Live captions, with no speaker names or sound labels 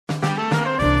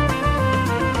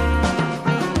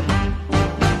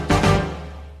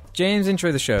James,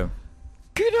 intro the show.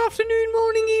 Good afternoon,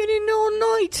 morning, evening, or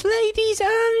night, ladies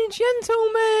and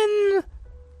gentlemen.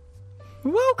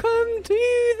 Welcome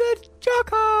to the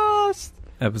JARCAST.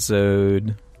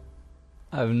 Episode...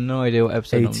 I have no idea what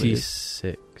episode number it is.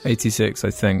 86. 86,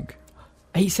 I think.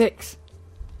 86.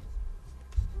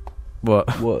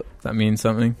 What? What? That means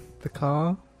something? The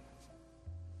car.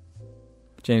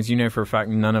 James, you know for a fact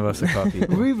none of us are car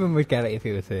people. Ruben would get it if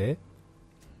he was here.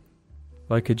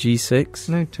 Like a G6?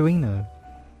 No, Torino.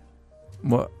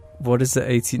 What does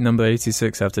the number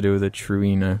 86 have to do with a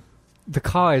Truino? The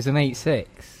car is an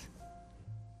 86.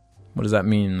 What does that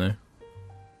mean, though?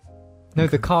 No,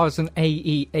 the car is an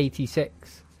AE86.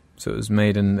 So it was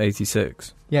made in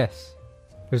 86? Yes.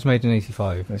 It was made in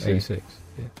 85. I see. 86.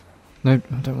 Yeah. No,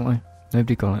 don't worry.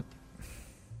 Nobody got it.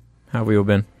 How have we all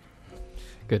been?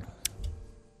 Good.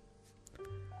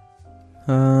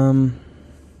 Good.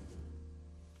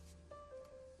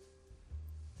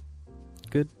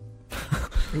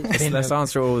 Let's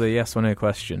answer all the yes or no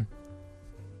question.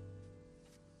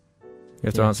 You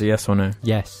have to Yes. answer yes or no.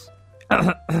 Yes.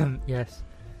 Yes.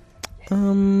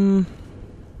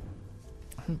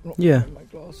 Yeah. My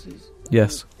glasses.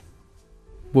 Yes.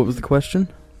 What was the question?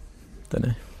 Don't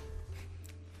know.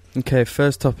 Okay,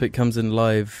 first topic comes in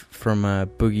live from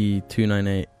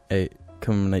Boogie2988,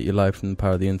 coming at you live from the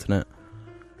power of the internet.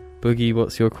 Boogie,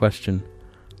 what's your question?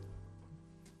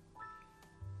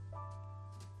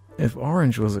 If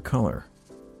orange was a colour...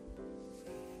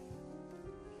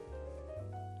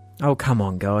 Oh, come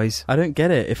on, guys. I don't get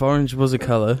it. If orange was a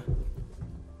colour...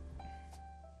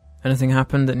 Anything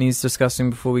happened that needs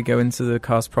discussing before we go into the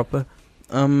cast proper?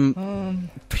 PewDiePie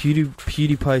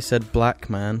said black,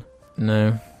 man.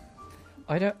 No.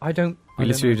 I don't. We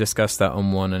literally discussed that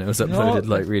on one and it was uploaded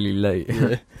like really late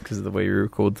because of the way we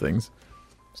record things.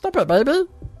 Stop it, baby.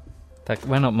 That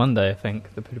went up Monday, I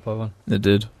think, the PewDiePie one. It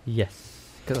did. Yes.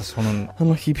 Because that's one on...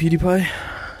 Unlucky PewDiePie.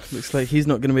 Looks like he's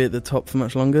not going to be at the top for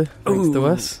much longer, thanks to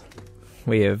us.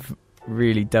 We have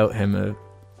really dealt him a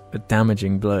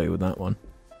damaging blow with that one.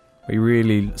 We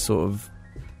really sort of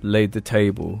laid the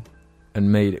table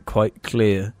and made it quite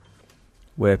clear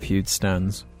where Pewd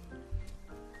stands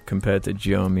compared to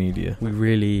GR Media. We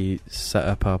really set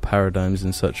up our paradigms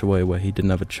in such a way where he didn't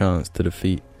have a chance to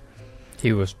defeat.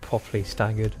 He was properly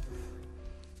staggered.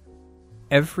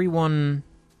 Everyone,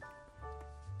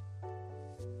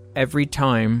 every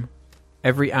time,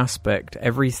 every aspect,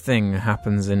 everything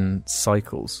happens in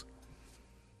cycles.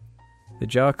 The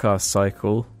JARCAST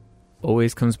cycle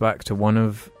always comes back to one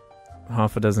of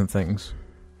half a dozen things.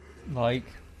 Like?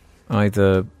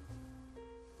 Either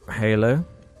Halo,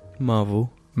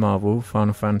 Marvel,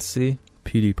 Final Fantasy,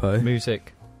 PewDiePie.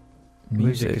 Music.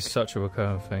 Music is such a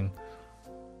recurrent thing.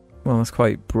 Well, that's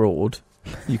quite broad.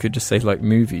 You could just say like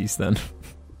movies then.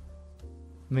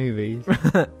 Movies.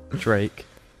 Drake.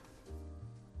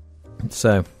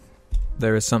 So,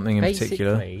 there is something in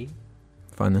particular. Basically,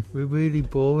 Fine then. we're really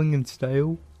boring and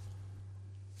stale.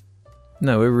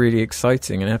 No, we're really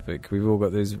exciting and epic. We've all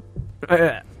got those...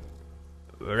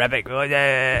 We're epic.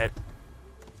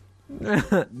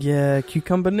 Yeah,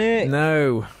 Cucumber Nick.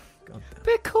 No.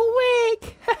 Pickle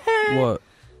Wick! What?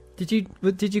 Did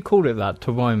you call it that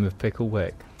to rhyme with Pickle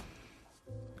Wick?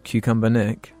 Cucumber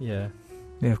Nick? Yeah.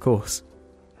 Yeah, of course.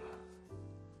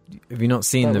 Have you not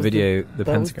seen the video, the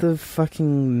That was pentagram? the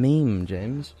fucking meme,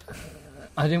 James.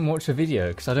 I didn't watch the video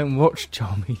because I don't watch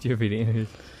JAR Media videos.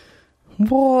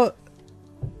 What?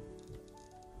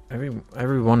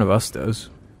 Every one of us does.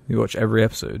 We watch every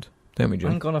episode, don't we, I Jim?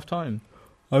 haven't got enough time.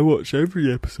 I watch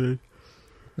every episode.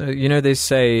 No, you know they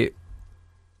say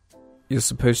you're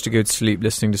supposed to go to sleep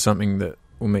listening to something that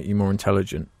will make you more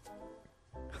intelligent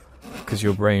because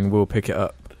your brain will pick it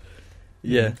up.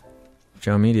 Yeah.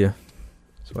 JAR Media.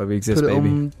 That's why we exist, Put it baby.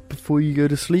 on before you go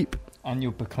to sleep. And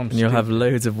you'll become And you'll have stupid.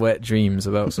 loads of wet dreams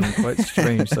about some quite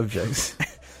strange subjects. Do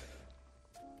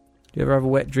you ever have a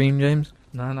wet dream, James?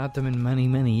 No, I haven't had them in many,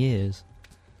 many years.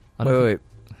 Wait.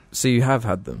 So you have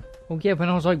had them? Well, yeah, when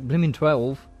I was like blimmin'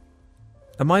 12.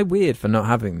 Am I weird for not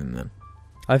having them then?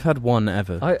 I've had one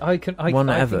ever. I One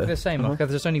I ever? think the same. Uh-huh. Like,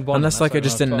 there's only one. Unless that's like I when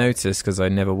just was didn't 12. notice because I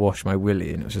never washed my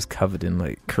willy and it was just covered in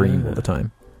like cream all the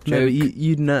time. No, Joke.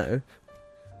 you'd know.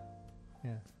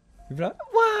 Yeah. You'd be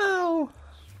like, wow!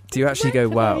 Do you actually go,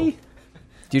 wow? Do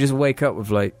you just wake up with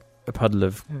like a puddle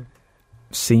of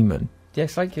semen? Yeah,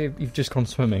 it's like you've just gone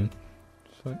swimming.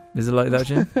 Is it like that,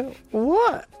 Jim?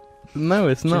 What? No,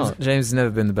 it's not. James has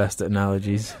never been the best at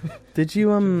analogies. Did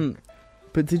you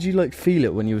but did you like feel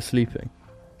it when you were sleeping?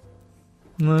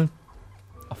 No.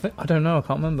 I don't know, I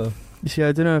can't remember. You see,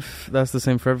 I don't know if that's the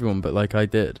same for everyone, but like I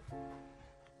did.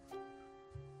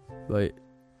 Like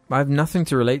I have nothing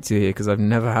to relate to here because I've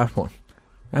never had one.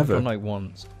 Ever. I've done like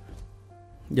once.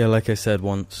 Yeah, like I said,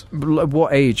 once.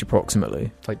 What age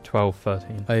approximately? Like 12,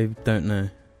 13. I don't know.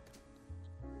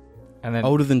 And then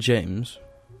Older than James.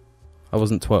 I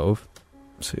wasn't 12,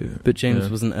 So, but James yeah.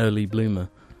 was an early bloomer.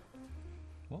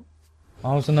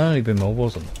 I was an early boomer, I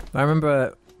wasn't. I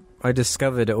remember I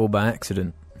discovered it all by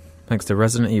accident, thanks to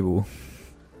Resident Evil.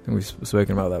 I think we've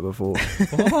spoken about that before.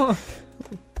 What?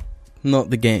 Not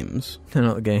the games. No,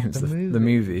 not the games, The the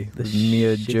movie. The With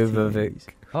Mia shitty Jovovich. movies.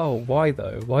 Oh, why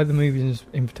though? Why the movies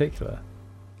in particular?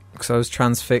 Because I was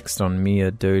transfixed on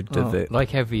Mia Jovovich.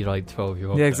 Like every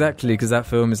 12-year-old. Yeah, exactly, because that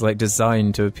film is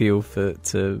designed to appeal to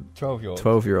 12-year-old.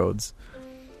 12-year-olds.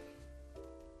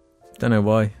 Don't know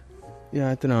why. Yeah,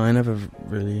 I don't know. I never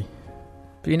really.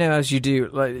 But as you do,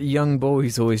 young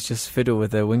boys always just fiddle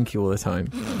with their winky all the time.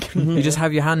 You just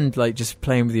have your hand, just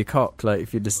playing with your cock,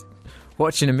 if you're just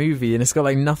watching a movie and it's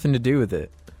got, nothing to do with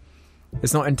it.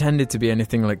 It's not intended to be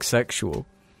anything, sexual.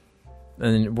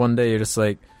 And then one day you're just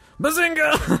like,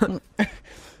 Bazinga!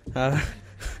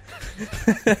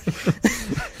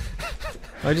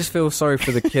 I just feel sorry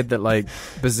for the kid that,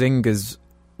 Bazingas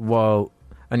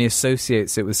and he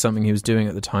associates it with something he was doing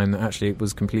at the time that actually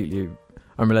was completely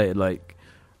unrelated,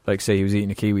 say he was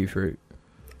eating a kiwi fruit.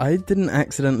 I didn't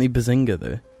accidentally bazinga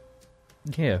though.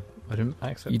 Yeah, I didn't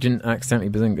accept. You didn't accidentally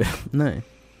bazinga. No.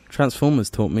 Transformers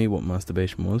taught me what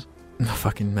masturbation was.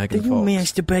 Fucking Megan Do Fox. you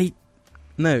masturbate?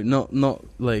 No, not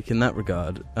in that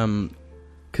regard.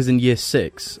 Because in year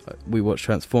 6 we watched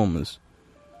Transformers,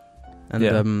 and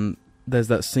Yeah. there's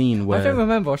that scene where I don't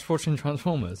remember us watching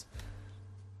Transformers.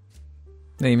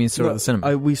 No, you mean saw it at the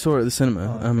cinema? we saw it at the cinema.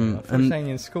 I thought you were and saying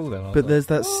in school then. but there's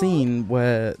that scene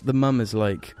where the mum is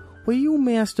like, "Were you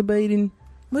masturbating?"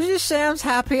 Was this Sam's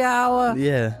happy hour?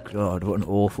 Yeah, God, what an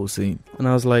awful scene. and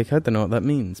I was like, I don't know what that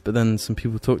means. But then some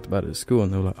people talked about it at school,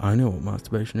 and they were like, I know what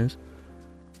masturbation is.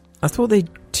 I thought they'd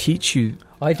teach you.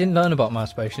 I didn't learn about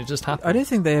masturbation. It just happened. I don't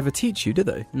think they ever teach you, did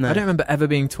they? No. I don't remember ever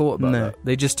being taught about No. that.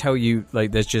 They just tell you,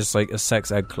 there's just, a sex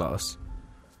ed class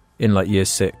in, year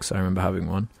 6. I remember having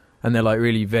one. And they're,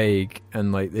 really vague,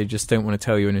 and, they just don't want to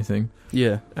tell you anything.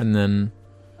 Yeah, And then...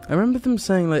 I remember them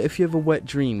saying if you have a wet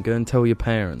dream, go and tell your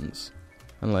parents.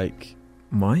 And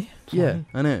Why? yeah,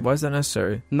 I know. Why is that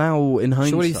necessary? Now in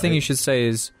hindsight, Surely the thing you should say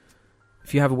is,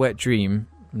 if you have a wet dream,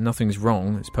 nothing's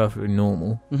wrong, it's perfectly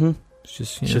normal. Mm-hmm. It's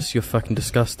just, It's just you're fucking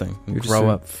disgusting. You're just Grow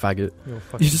a- up, faggot.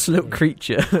 you're just a little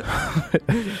creature.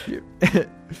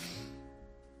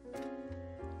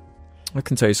 I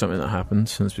can tell you something that happened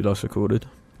since we last recorded.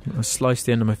 I sliced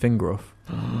the end of my finger off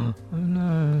Oh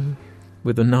no.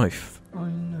 with a knife Oh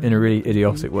no. in a really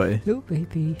idiotic way. Little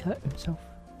baby hurt himself.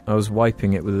 I was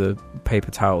wiping it with a paper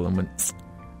towel and went...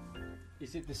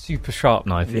 Is it the super sharp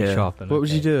knife? Yeah. It's sharp. What would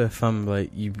you do if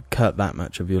you cut that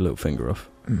much of your little finger off?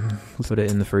 Put it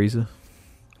in the freezer.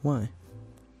 Why?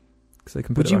 Because they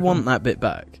can put Would you want that bit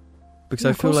back? Because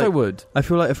I of feel course like I would. I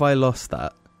feel like if I lost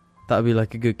that would be a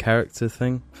good character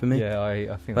thing for me. Yeah,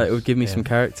 I think It would give me some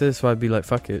character, so I'd be like,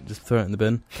 fuck it, just throw it in the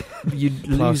bin. You'd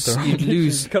lose. Plaster. You'd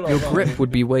lose. Cut Your off grip arm.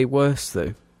 would be way worse,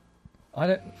 though. I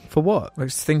don't. For what?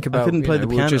 Just think about. couldn't play the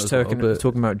we were piano just as well, but-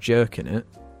 talking about jerking it.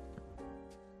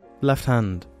 Left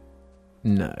hand.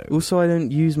 No. Also, I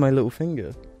don't use my little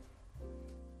finger.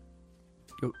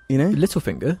 You know? Little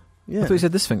finger. Yeah. I thought you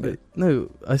said this finger. No,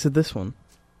 I said this one.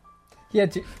 Yeah.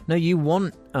 No, you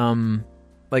want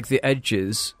the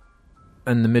edges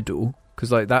and the middle,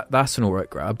 because that's an alright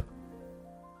grab.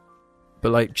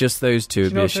 But just those two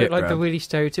would be a shit like grab. the really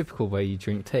stereotypical way you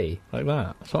drink tea, like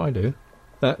that. That's what I do.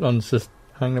 That one's just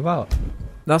hanging about.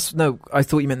 I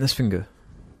thought you meant this finger.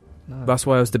 No. That's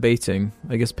why I was debating.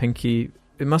 I guess pinky.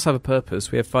 It must have a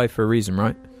purpose. We have 5 for a reason,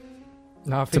 right?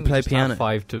 No, I think play we just piano. have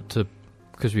 5 to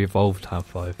because we evolved to have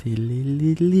 5.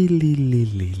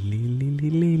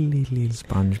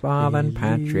 SpongeBob and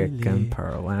Patrick and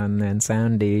Pearl and then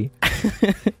Sandy.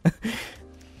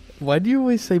 Why do you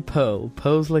always say Pearl?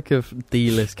 Pearl's like a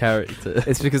D-list character.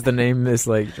 It's because the name is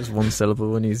just one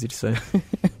syllable and easy to say.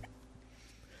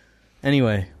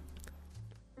 Anyway.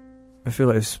 I feel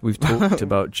like we've talked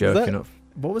about jerking off.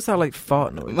 What was that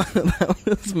fart noise? That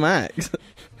was Max.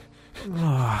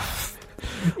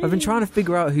 I've been trying to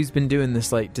figure out who's been doing this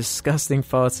disgusting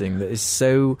farting that is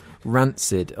so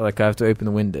rancid. I have to open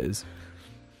the windows.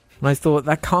 And I thought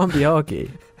that can't be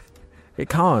Argy. It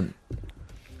can't.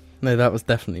 No, that was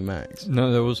definitely Max.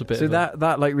 No, there was a bit. So of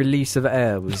that release of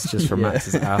air was just from Yeah.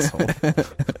 Max's asshole.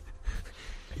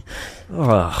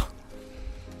 Ugh.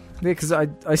 Because I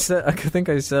think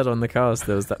I said on the cast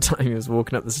there was that time he was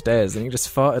walking up the stairs and he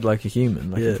just farted like a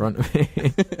human, in Yeah. front of me.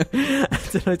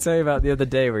 Did I tell you about the other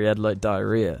day where he had like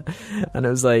diarrhea, and it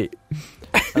was like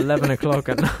 11 o'clock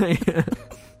at night,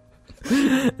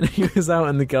 and he was out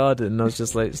in the garden, and I was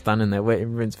just like standing there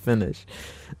waiting for him to finish,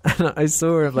 and I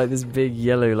saw him like this big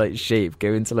yellow like shape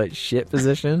go into like shit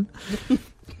position.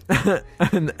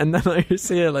 and then I just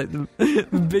hear like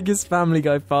the biggest Family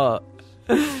Guy fart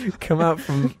come out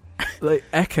from like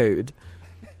echoed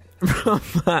from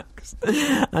Max,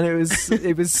 and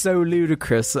it was so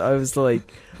ludicrous that I was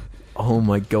like, oh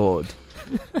my god.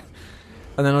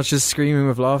 And then I was just screaming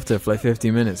with laughter for like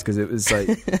 15 minutes because it was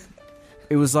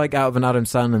like out of an Adam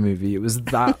Sandler movie. It was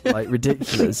that like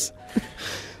ridiculous.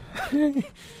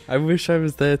 I wish I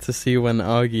was there to see when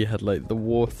Argy had like the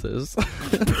waters.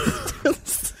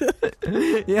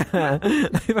 Yeah,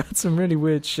 they've had some really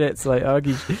weird shits. Like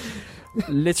Argy,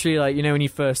 literally, like, you know, when you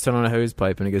first turn on a hose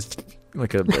pipe and it goes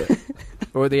like a bit,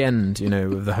 or at the end, you know,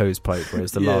 with the hose pipe,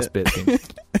 whereas the last bit thing,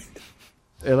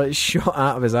 it like shot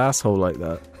out of his asshole like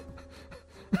that.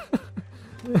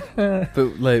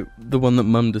 But like the one that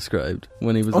Mum described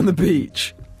when he was on the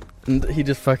beach, and he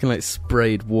just fucking like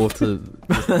sprayed water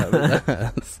just out of his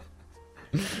ass.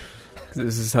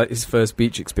 This is his first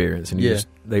beach experience, and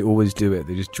they always do it.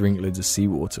 They just drink loads of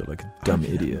seawater like a dumb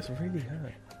idiot. It's really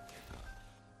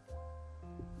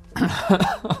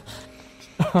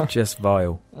hurt. Just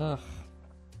vile.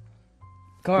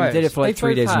 Guys, He did it for like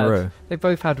 3 days in a row. They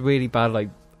both had really bad like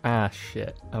ass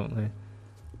shit, haven't they?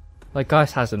 Like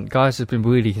Guys hasn't. Guys has been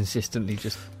really consistently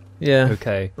just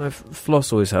okay.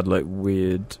 Floss always had like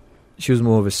weird. She was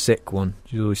more of a sick one.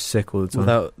 She was always sick all the time.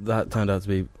 Well, that turned out to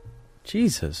be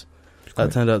Jesus.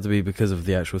 That turned out to be because of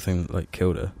the actual thing that like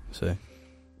killed her. So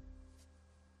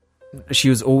she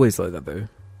was always like that though,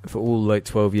 for all like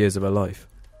 12 years of her life.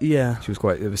 Yeah, she was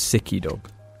quite a sicky dog.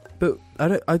 But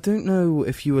I don't know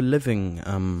if you were living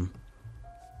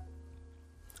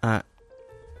at.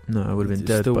 No, I would have been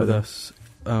dead still by with then. us.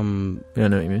 Yeah, I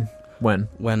know what you mean.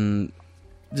 When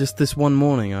just this one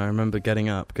morning, I remember getting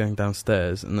up, going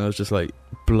downstairs, and there was just like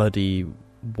bloody,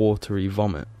 watery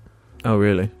vomit. Oh,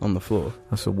 really? On the floor.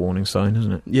 That's a warning sign,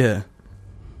 isn't it? Yeah.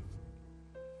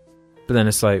 But then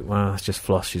it's like, well, it's just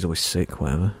Floss. She's always sick,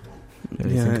 whatever. You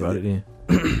don't really think about it, do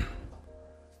you?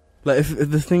 Like, if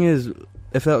the thing is,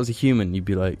 if that was a human, you'd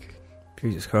be like,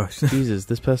 Jesus Christ. Jesus,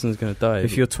 this person's going to die.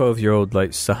 If your 12-year-old,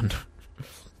 like, son...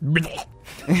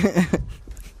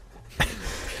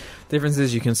 Difference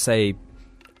is you can say,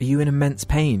 are you in immense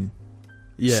pain,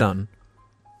 son?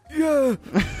 Yeah.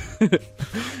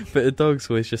 But a dog's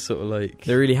always just sort of like...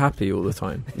 They're really happy all the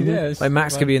time. Yeah. Like,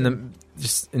 Max could be in the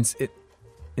just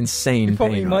insane pain.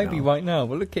 Probably might be right now,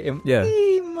 but look at him. Yeah.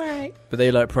 But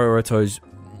they, like, prioritise,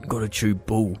 gotta chew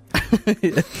bull.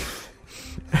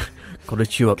 Gotta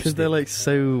chew up. Because they're, like,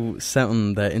 so set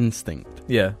on their instinct.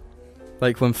 Yeah.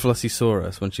 Like, when Flossie saw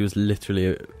us, when she was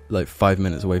literally, like, 5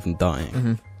 minutes away from dying,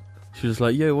 mm-hmm. She was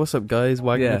like, yo, what's up, guys?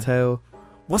 Wagging her tail.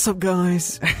 What's up,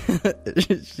 guys?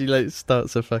 She, like,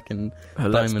 starts a fucking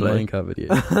Diamond Minecart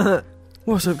video.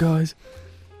 What's up, guys?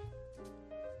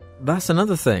 That's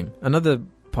another thing. Another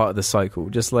part of the cycle.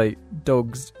 Just, like,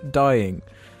 dogs dying.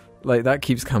 Like, that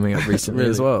keeps coming up recently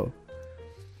Really? as well.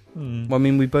 Well, I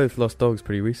mean, we both lost dogs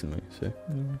pretty recently, so...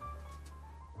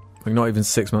 Like, not even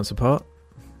 6 months apart?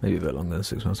 Maybe a bit longer than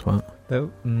 6 months apart.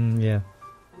 Yeah.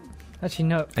 Actually,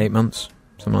 no. 8 months?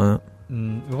 Something like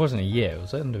that. It wasn't a year. It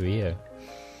was under a year.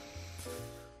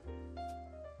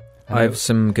 I have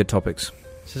some good topics.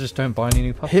 So just don't buy any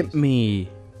new puppies. Hit me.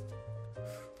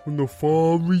 When the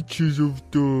far reaches of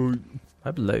the... I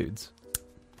have loads.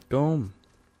 Go on.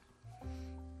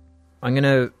 I'm going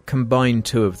to combine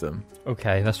two of them.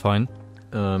 Okay, that's fine.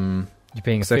 You're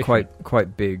being they're efficient.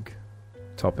 quite big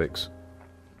topics.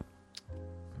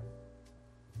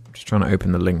 Just trying to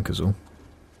open the link as well.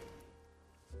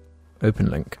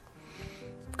 Open link.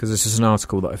 Because this is an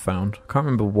article that I found. I can't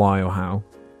remember why or how.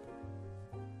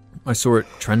 I saw it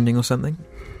trending or something.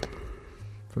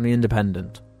 From The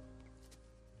Independent.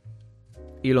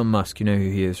 Elon Musk, you know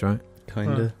who he is, right?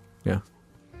 Kinda. Yeah.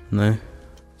 No.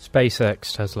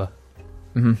 SpaceX, Tesla.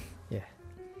 Mm-hmm. Yeah.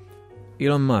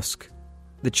 Elon Musk.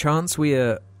 The chance we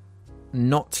are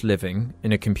not living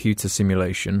in a computer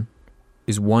simulation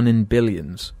is 1 in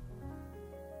billions.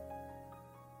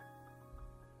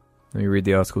 Let me read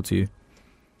the article to you.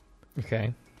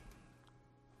 Okay.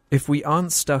 If we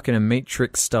aren't stuck in a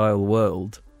Matrix-style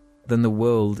world, then the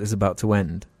world is about to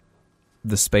end,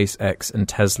 the SpaceX and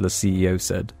Tesla CEO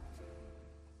said.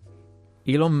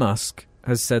 Elon Musk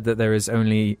has said that there is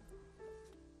only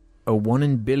a 1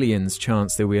 in billions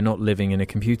chance that we are not living in a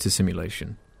computer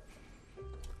simulation.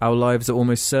 Our lives are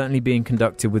almost certainly being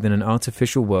conducted within an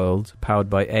artificial world powered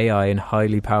by AI and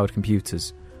highly powered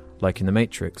computers, like in The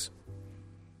Matrix.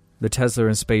 The Tesla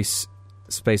and SpaceX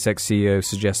CEO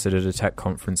suggested at a tech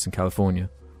conference in California.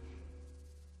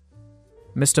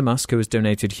 Mr. Musk, who has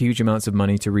donated huge amounts of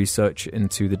money to research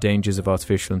into the dangers of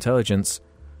artificial intelligence,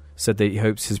 said that he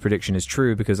hopes his prediction is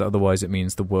true because otherwise it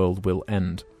means the world will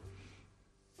end.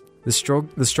 The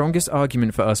strongest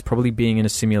argument for us probably being in a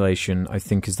simulation, I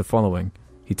think, is the following,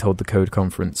 he told the Code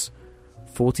conference.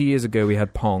 40 years ago we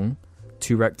had Pong,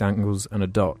 2 rectangles and a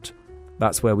dot.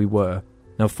 That's where we were.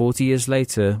 Now 40 years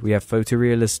later, we have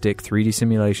photorealistic 3D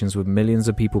simulations with millions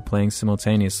of people playing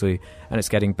simultaneously, and it's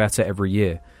getting better every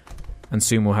year. And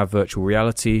soon we'll have virtual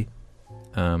reality,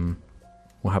 we'll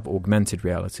have augmented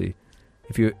reality.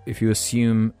 If you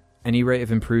assume any rate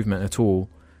of improvement at all,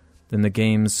 then the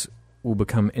games will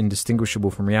become indistinguishable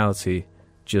from reality,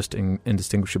 just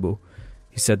indistinguishable.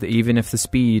 He said that even if the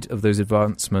speed of those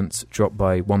advancements dropped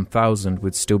by 1,000,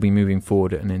 we'd still be moving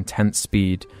forward at an intense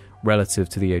speed relative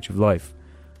to the age of life.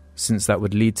 Since that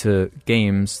would lead to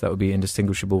games that would be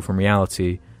indistinguishable from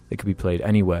reality, they could be played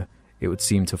anywhere. It would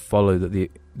seem to follow that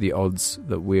the odds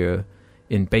that we're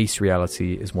in base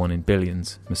reality is 1 in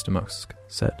billions, Mr. Musk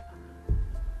said.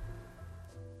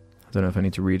 I don't know if I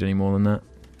need to read any more than that.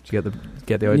 Do you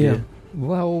get the idea? Yeah.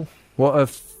 Well, what a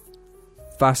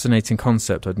fascinating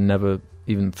concept I'd never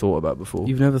even thought about before.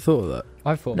 You've never thought of that?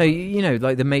 I thought... No, you know,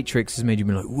 like The Matrix has made you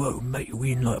be like, whoa, mate,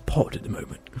 we're in like a pod at the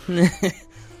moment.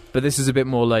 But this is a bit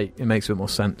more like, it makes a bit more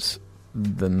sense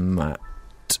than that,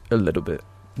 a little bit.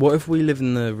 What if we live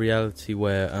in the reality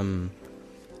where,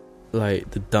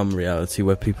 like, the dumb reality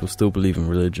where people still believe in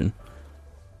religion?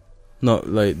 Not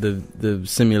like the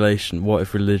simulation. What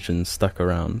if religion stuck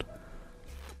around?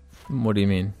 What do you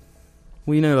mean?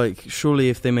 Well, you know, like, surely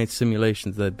if they made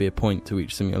simulations, there'd be a point to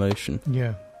each simulation.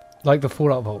 Yeah. Like the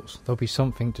Fallout Vaults. There'll be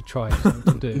something to try,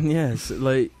 something to do. Yes,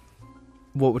 like,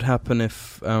 what would happen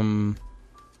if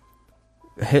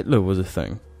Hitler was a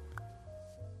thing?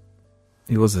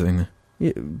 He was a thing.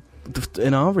 Yeah,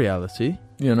 in our reality.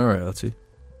 Yeah, in our reality.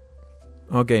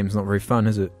 Our game's not very fun,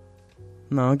 is it?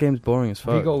 No, our game's boring as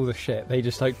fuck. You got all the shit. They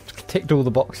just, like, ticked all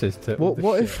the boxes to...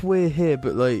 What if we're here,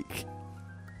 but, like,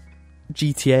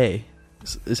 GTA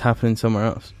is happening somewhere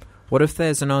else? What if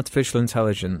there's an artificial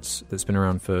intelligence that's been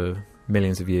around for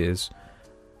millions of years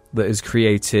that has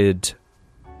created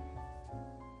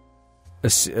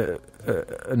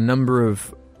a number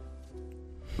of,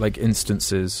 like,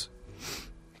 instances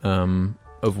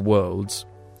of worlds,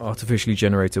 artificially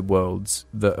generated worlds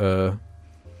that are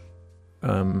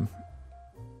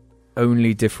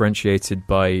only differentiated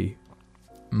by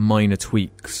minor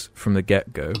tweaks from the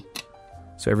get-go.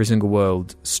 So every single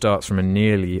world starts from a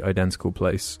nearly identical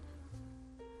place,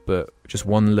 but just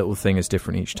one little thing is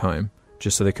different each time,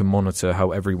 just so they can monitor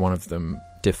how every one of them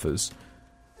differs,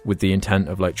 with the intent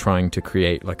of, like, trying to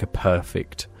create, like, a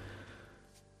perfect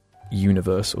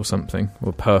universe or something, or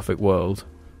a perfect world.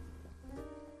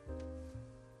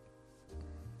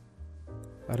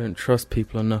 I don't trust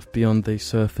people enough beyond the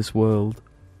surface world.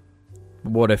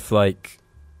 What if, like,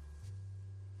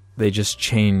 they just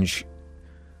change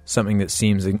something that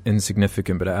seems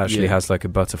insignificant, but it actually has, like, a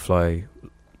butterfly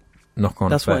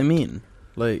knock-on That's effect? what I mean.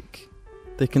 Like,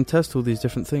 they can test all these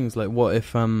different things. Like, what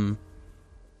if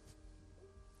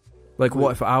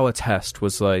what if our test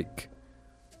was, like,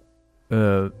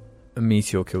 a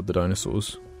meteor killed the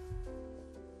dinosaurs?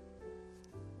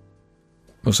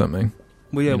 Or something.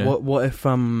 Well, yeah, you know? what if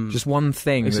just one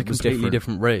thing it's that a was completely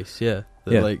different race, that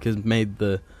like has made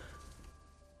the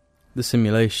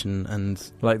simulation,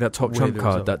 and like that top trump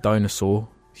card, that dinosaur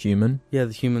human. Yeah,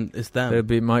 the human is them.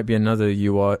 Might be another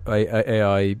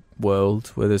AI world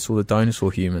where there's all the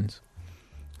dinosaur humans.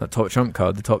 That top trump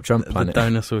card, the top trump planet. The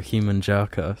dinosaur human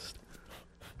JARCAST.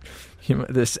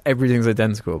 Everything's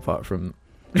identical apart from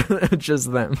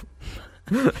just them.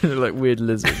 They're like weird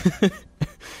lizards.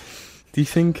 Do you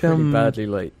think pretty badly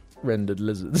like rendered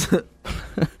lizards?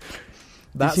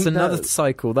 That's another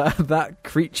cycle. That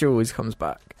creature always comes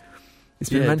back. It's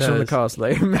been mentioned on the cast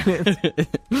later.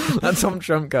 That Tom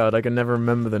Trump card I can never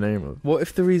remember the name of. What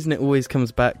if the reason it always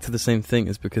comes back to the same thing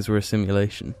is because we're a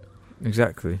simulation?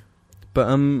 Exactly. But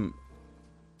do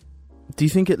you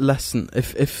think it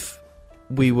if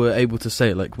we were able to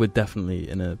say, like, we're definitely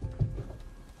in a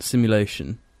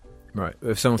simulation? Right.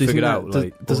 If someone figured out,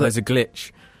 like, there's a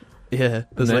glitch. Yeah,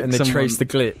 and they trace the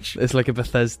glitch. It's like a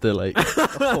Bethesda, like,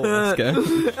 let's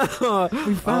go.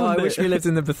 We found it. I wish we lived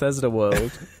in the Bethesda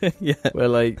world. Yeah. Where,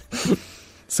 like,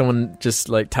 someone just,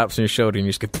 like, taps on your shoulder and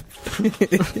you just go...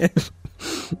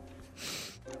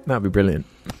 That'd be brilliant.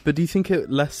 But do you think it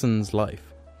lessens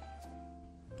life?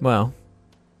 Well...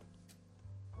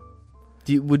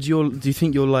 Do you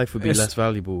think your life would be less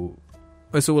valuable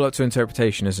It's all up to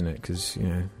interpretation, isn't it? Because, you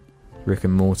know, Rick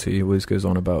and Morty always goes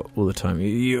on about all the time,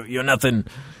 you're nothing.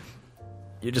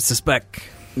 You're just a speck.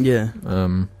 Yeah.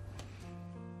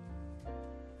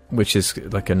 Which is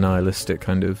like a nihilistic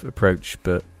kind of approach,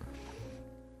 but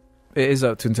it is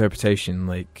up to interpretation.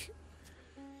 Like,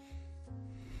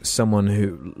 someone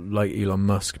who, like Elon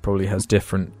Musk, probably has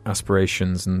different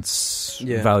aspirations and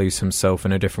values himself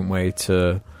in a different way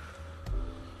to,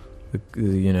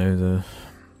 the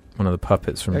one of the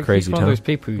puppets from Crazy Town. One of those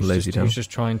people who's just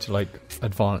trying to, like,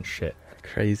 advance shit.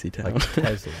 Crazy Town. Like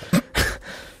Tesla.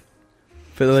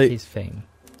 But, like, his thing.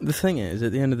 The thing is,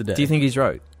 at the end of the day... Do you think he's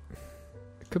right?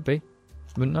 It could be.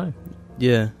 Wouldn't know.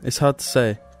 Yeah, it's hard to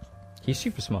say. He's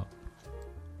super smart.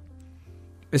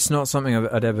 It's not something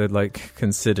I'd ever, like,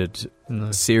 considered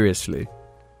seriously.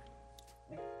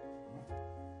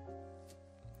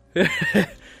 I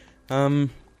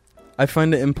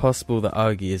find it impossible that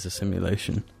Doggy is a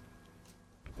simulation.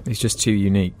 He's just too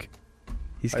unique.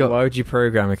 Why would you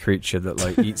program a creature that,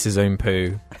 like, eats his own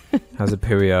poo, has a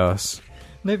pooey ass?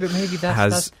 No, but maybe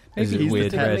he's a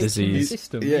weird rare disease.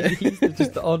 System. Yeah, he's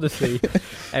just honestly.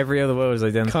 Every other world is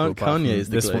identical. Kanye's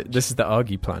the glitch. This is the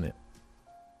Doggy planet.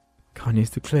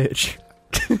 Kanye's the glitch.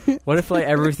 What if, like,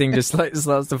 everything just, like,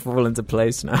 starts to fall into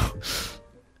place now?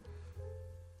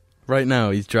 Right now,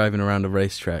 he's driving around a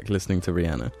racetrack listening to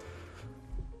Rihanna.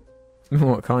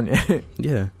 What, Kanye?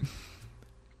 Yeah.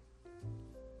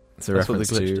 It's a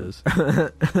reference what the glitch does.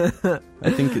 I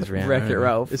think it's Rihanna. Wreck-It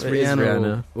Ralph. It's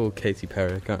Rihanna or Katy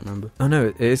Perry. I can't remember. Oh no,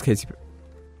 it is Katy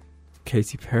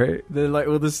Perry. They're, like,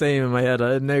 all the same in my head.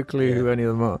 I had no clue who any of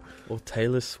them are. Or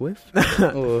Taylor Swift.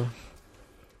 Or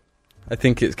I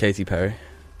think it's Katy Perry.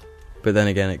 But then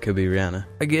again, it could be Rihanna.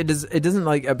 Like, it doesn't,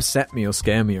 like, upset me or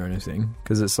scare me or anything,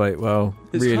 because it's like, well,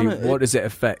 it's really, what does it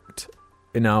affect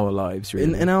in our lives?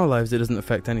 Really, in our lives, it doesn't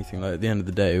affect anything. Like, at the end of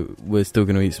the day, we're still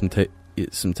going to eat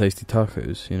some tasty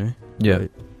tacos, you know. Yeah,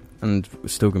 like, and we're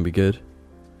still going to be good.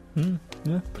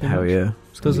 Yeah, hell yeah.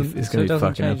 It's going to be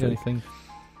fucking change anything.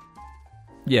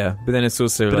 Yeah, but then it's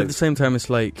also but like, at the same time, it's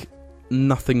like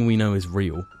nothing we know is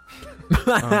real.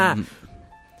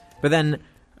 But then,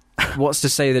 what's to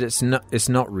say that it's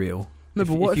not real? No,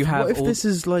 but what if this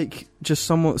is, like, just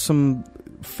some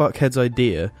fuckhead's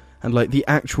idea, and, like, the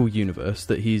actual universe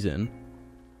that he's in,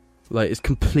 like, is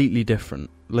completely different.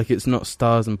 Like, it's not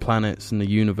stars and planets and the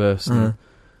universe and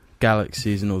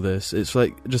galaxies and all this. It's,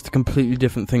 like, just a completely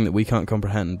different thing that we can't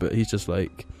comprehend. But he's just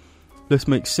like, let's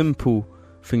make simple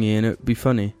thingy and it'd be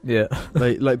funny. Yeah,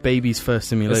 like baby's first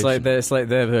simulation. It's like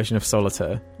their version of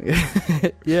Solitaire.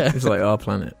 Yeah, it's like our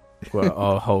planet, well,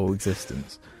 our whole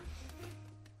existence.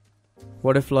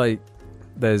 What if, like,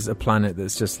 there's a planet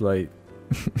that's just like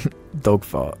dog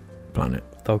fart planet?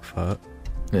 Dog fart.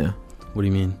 Yeah. What do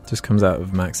you mean? Just comes out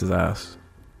of Max's ass.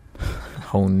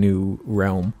 Whole new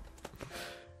realm.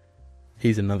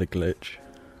 He's another glitch.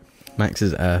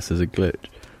 Max's ass is a glitch.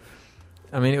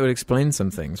 I mean, it would explain some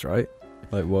things, right?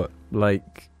 Like what?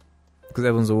 Like, because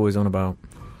everyone's always on about,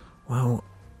 well,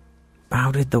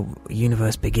 how did the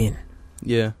universe begin?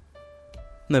 Yeah.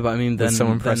 No, but I mean, then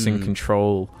someone pressing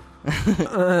Control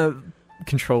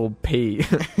Control P,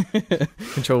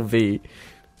 Control V.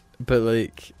 But,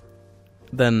 like,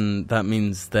 then that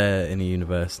means they're in a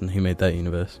universe, and who made that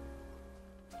universe?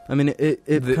 I mean,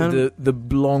 the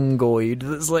blongoid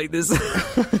that's like this,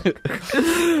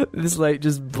 this, like,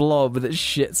 just blob that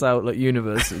shits out, like,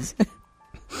 universes.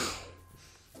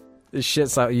 It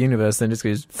shits out a universe, then just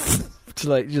goes to,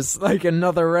 like, just like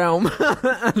another realm,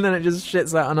 and then it just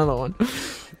shits out another one.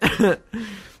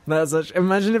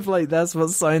 Imagine if, like, that's what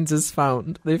scientists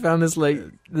found. They found this, like,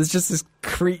 there's just this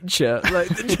creature, like,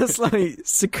 that just, like,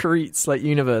 secretes, like,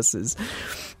 universes.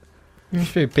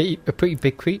 It's a pretty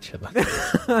big creature,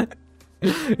 though.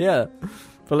 Yeah.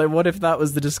 But, like, what if that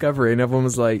was the discovery and everyone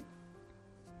was like,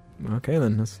 okay,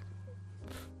 then, that's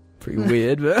pretty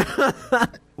weird,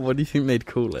 but... What do you think they'd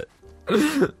call it?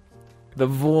 The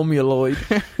Vormuloid.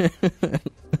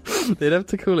 They'd have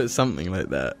to call it something like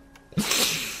that.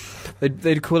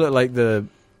 They'd call it, like, the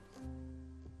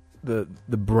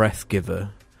breath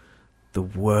giver, the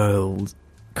world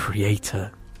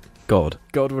creator. God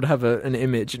would have an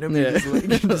image, and it'd be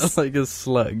like, just like a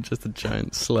slug, just a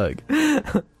giant slug.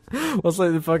 What's,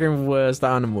 like, the fucking worst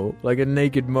animal? Like a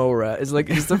naked mole rat. It's like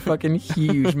just a fucking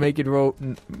huge naked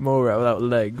mole rat without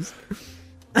legs.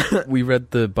 We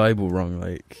read the Bible wrong.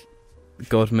 Like,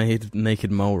 God made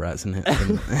naked mole rats in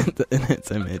its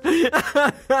image.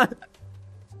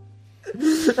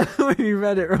 We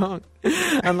read it wrong,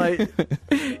 and, like,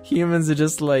 humans are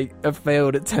just, like, a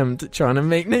failed attempt at trying to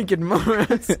make naked mole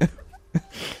rats.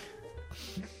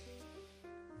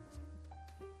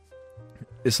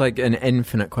 It's like an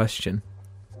infinite question.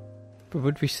 But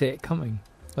would we see it coming?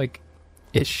 Like,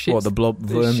 it shits, What, the blob it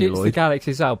shits the vermuloid?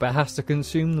 galaxies out, but it has to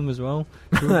consume them as well.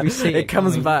 Would we see It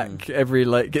comes coming? back every,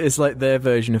 like, it's like their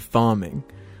version of farming.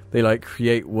 They, like,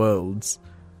 create worlds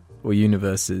or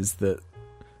universes that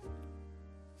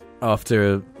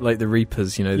after, like, the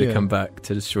Reapers, you know, they Yeah. come back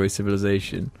to destroy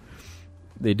civilization.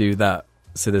 They do that,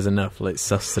 so there's enough, like,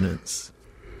 sustenance.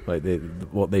 Like,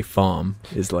 what they farm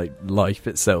is, like, life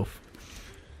itself.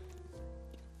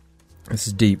 This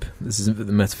is deep. This isn't the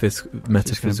It's going to be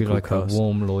metaphysical like cast. a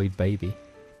warm Lloyd baby.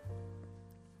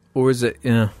 Or is it,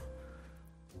 yeah.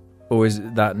 Or is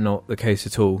that not the case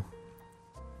at all?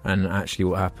 And actually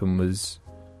what happened was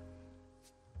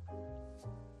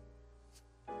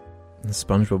the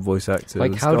SpongeBob voice actor...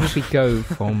 Like, was how not- did we go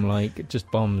from, like, just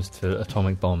bombs to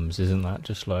atomic bombs? Isn't that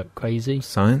just, like, crazy?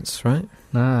 Science, right?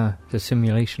 Nah, it's a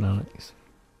simulation, Alex.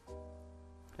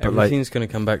 But, like- Everything's going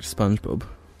to come back to SpongeBob.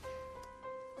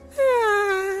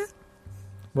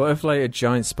 What if, like, a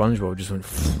giant SpongeBob just went...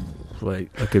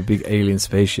 like a big alien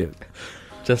spaceship?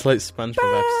 Just like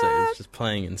SpongeBob episodes, just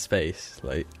playing in space.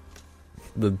 Like,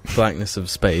 the blackness of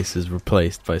space is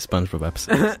replaced by SpongeBob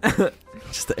episodes.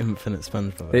 Just the infinite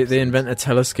SpongeBob They episodes. invent a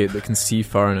telescope that can see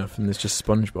far enough, and there's just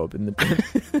SpongeBob in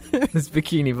the this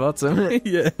bikini bottom.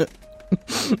 Yeah.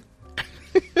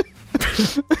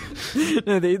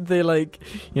 No, they like,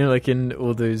 you know, like in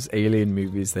all those alien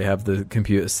movies, they have the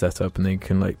computer set up and they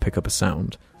can like pick up a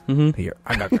sound. Mm-hmm. They hear,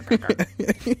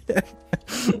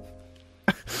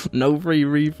 No free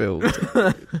refills.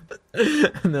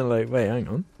 and they're like, wait, hang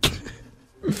on.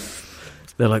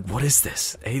 They're like, what is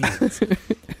this? Aliens.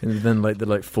 And then like the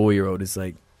 4-year-old is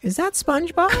like, is that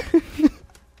SpongeBob?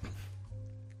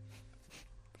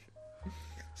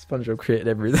 SpongeBob created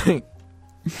everything.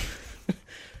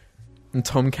 And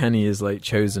Tom Kenny is like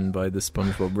chosen by the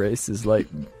SpongeBob race is like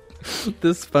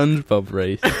The SpongeBob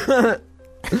race.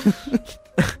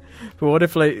 but what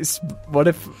if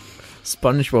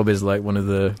SpongeBob is like one of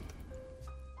the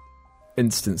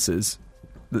instances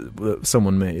that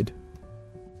someone made?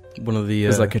 One of the...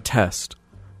 It's like a test.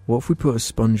 What if we put a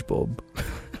SpongeBob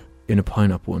in a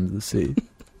pineapple under the sea?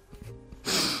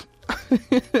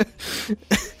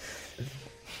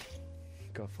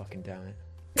 God fucking damn it.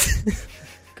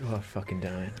 God fucking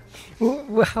damn it.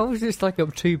 Well, how is this like a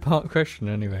 2-part question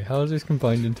anyway? How is this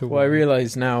combined into one? Well, I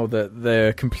realise now that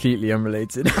they're completely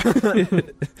unrelated.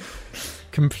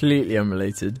 Completely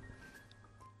unrelated.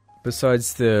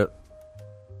 Besides the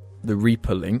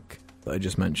Reaper link that I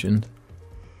just mentioned.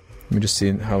 Let me just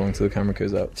see how long till the camera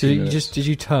goes out. 2 minutes. Did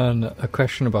you turn a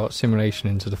question about simulation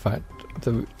into the fact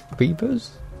the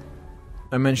Reapers?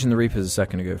 I mentioned the Reapers a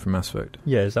second ago from Mass Effect.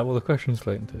 Yeah, is that what the question's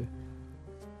relating to?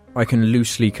 I can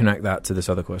loosely connect that to this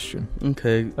other question.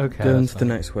 Okay, Okay. go on that's to the fine.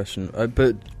 next question.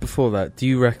 But before that, do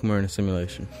you reckon we're in a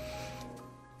simulation?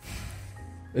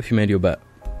 If you made your bet.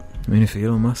 I mean, if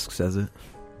Elon Musk says it,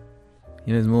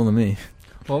 he knows more than me.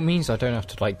 Well, it means I don't have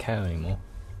to like care anymore.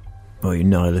 Oh, you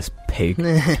nihilist pig.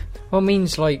 Well, it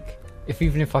means like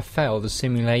even if I fail, the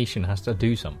simulation has to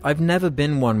do something. I've never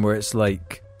been one where it's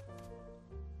like...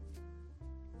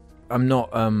 I'm not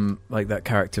like that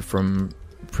character from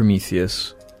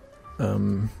Prometheus.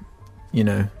 You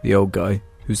know, the old guy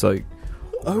who's like,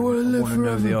 I wanna live want to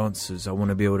know the forever." answers. I want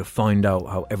to be able to find out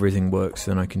how everything works,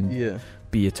 then I can Yeah.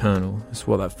 be eternal. That's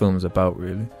what that film's about,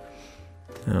 really.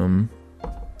 Don't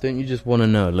you just want to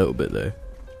know a little bit, though?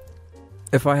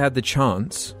 If I had the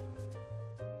chance,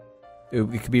 it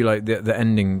could be like the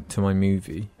ending to my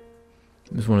movie.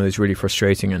 It's one of those really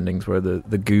frustrating endings where the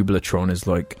Goobletron is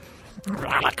like, you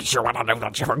want to know the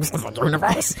truth of the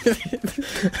universe?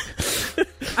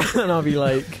 And I'll be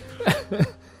like,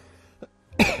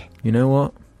 you know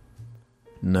what?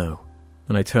 No.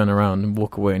 And I turn around and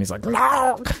walk away and he's like,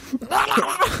 no!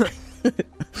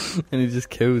 And he just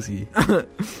kills you.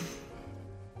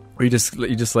 Or he just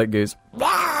like goes,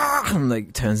 and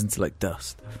like turns into like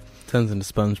dust. Turns into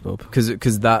SpongeBob.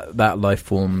 Because that life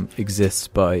form exists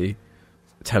by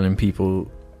telling people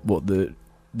what the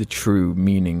true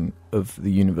meaning of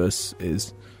the universe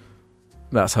is.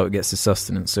 That's how it gets its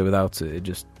sustenance. So without it, it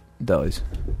just dies.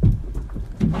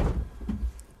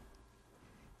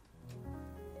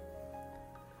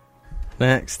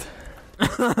 Next.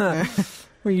 Well,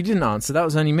 you didn't answer. That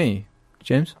was only me,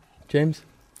 James. James?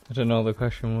 I don't know what the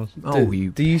question was.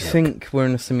 Do you think we're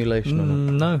in a simulation or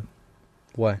not? No.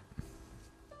 Why?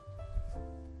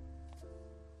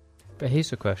 But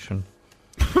here's the question.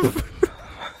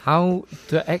 How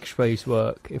do X-rays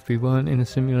work if we weren't in a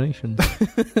simulation?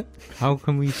 How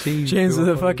can we see? James through with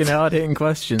our the fucking bodies? hard-hitting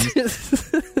questions.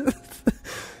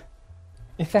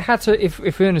 If they had to, if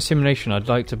we're in a simulation, I'd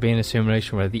like to be in a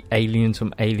simulation where the aliens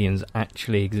from Aliens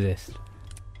actually exist.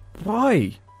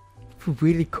 Why?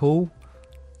 Really cool.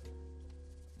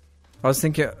 I was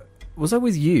thinking, was I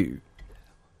with you?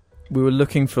 We were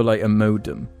looking for like a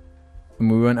modem,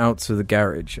 and we went out to the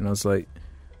garage, and I was like,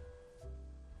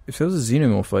 if there was a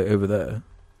xenomorph like over there,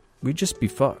 we'd just be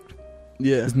fucked.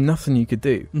 Yeah. There's nothing you could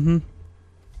do. Mm-hmm.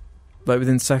 Like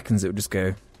within seconds, it would just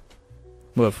go.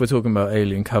 Well, if we're talking about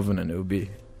Alien Covenant, it would be.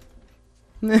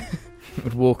 It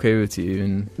would walk over to you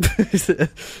and.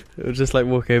 It would just like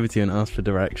walk over to you and ask for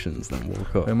directions, then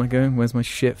walk off. Where am I going? Where's my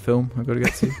shit film I've got to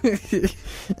get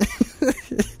to?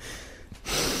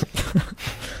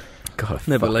 God, I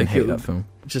No, but fucking like hate it that would- film.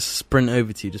 Just sprint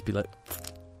over to you, just be like.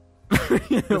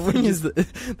 The thing is that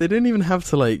they don't even have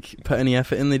to like put any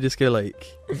effort in. They just go like,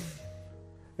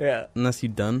 Yeah. unless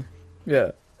you're done.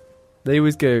 Yeah. They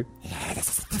always go.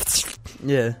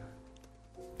 Yeah.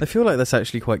 I feel like that's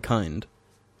actually quite kind.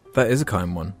 That is a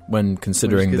kind one when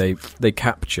considering they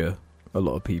capture a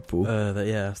lot of people.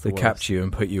 That's the They capture you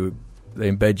and they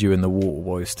embed you in the wall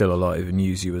while you're still alive and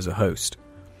use you as a host.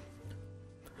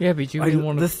 Yeah, but you wouldn't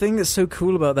want The to. thing that's so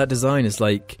cool about that design is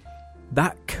like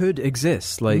that could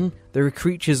exist. Like there are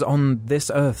creatures on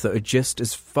this earth that are just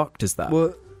as fucked as that.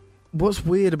 Well, what's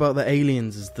weird about the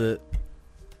aliens is that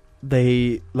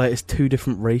they like it's two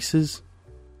different races.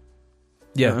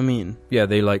 You know what I mean? Yeah,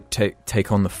 they like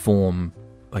take on the form,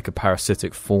 like a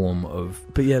parasitic form of.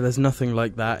 But yeah, there's nothing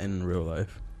like that in real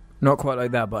life. Not quite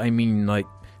like that, but I mean like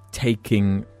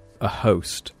taking a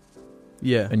host.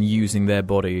 Yeah. And using their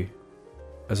body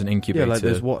as an incubator. Yeah, like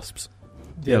those wasps.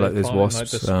 Yeah, like those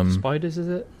wasps. Like the spiders, is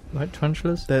it? Like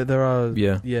tarantulas? There are.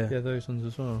 Yeah. Yeah, those ones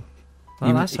as well.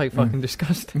 Even- That's like fucking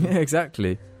disgusting. Yeah,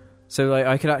 exactly. So like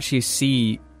I could actually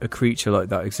see a creature like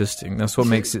that existing. That's what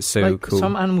makes it so like, cool.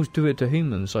 Some animals do it to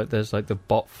humans. Like there's like the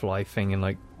botfly thing in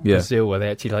like Yeah. Brazil where they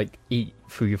actually like eat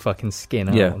through your fucking skin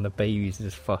out Yeah. and the babies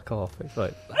just fuck off. It's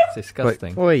like that's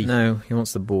disgusting. Oi, No, he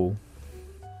wants the ball.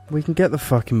 we can get the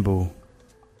fucking ball.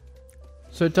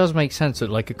 So it does make sense that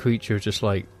like a creature just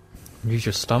like use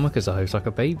your stomach as a host, like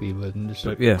a baby would, and just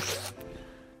like Yeah.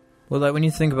 Well, like when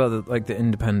you think about the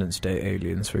Independence Day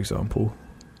aliens, for example,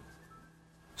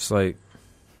 it's like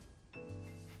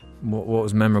what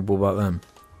was memorable about them?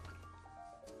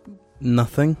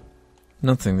 Nothing.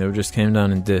 Nothing. They just came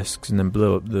down in discs and then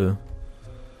blew up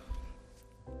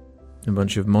a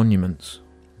bunch of monuments.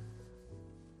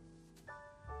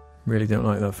 Really don't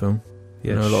like that film.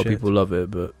 Yeah, I know a lot of shit. people love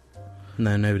it, but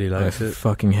No, nobody I likes it.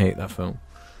 fucking hate that film.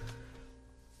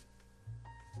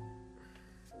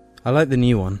 I like the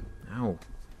new one. Ow.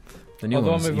 The new Oh, the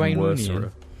one one's with even Wayne worse. Rooney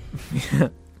Yeah.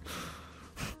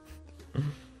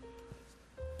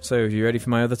 So, are you ready for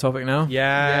my other topic now?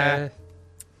 yeah.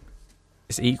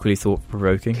 It's equally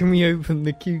thought-provoking. Can we open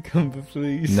the cucumber,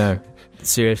 please? No,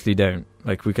 seriously don't.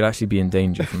 Like, we could actually be in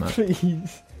danger from that.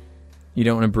 Please. You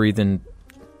don't want to breathe in,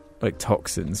 like,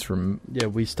 toxins from... Yeah,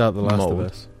 we start The Last Mold. of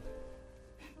Us.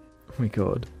 Oh my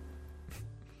god.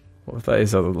 What if that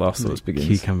is how The Last of Us begins?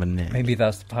 Cucumber Nick. Maybe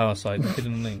that's the power side. The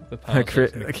hidden link. The power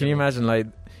Can you imagine, like,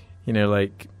 you know,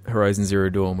 like, Horizon Zero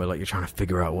Dawn, where, like, you're trying to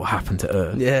figure out what happened to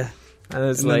Earth? Yeah. And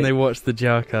it's And like... then they watch the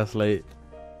JARCAST late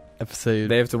episode.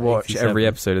 They have to watch 87. every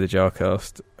episode of the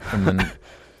JARCAST and then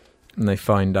and they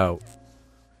find out.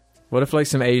 What if like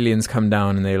some aliens come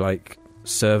down and they're like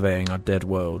surveying our dead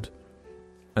world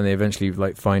and they eventually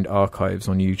like find archives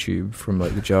on YouTube from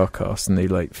like the JARCAST and they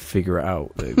like figure it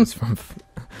out that it was from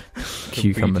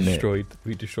Cucumber Nick.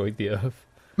 We destroyed the Earth.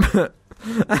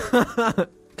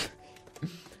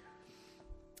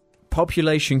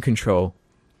 Population control.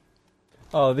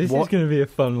 Oh, this What- is going to be a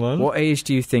fun one. What age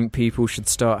do you think people should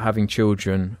start having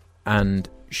children, and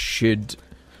should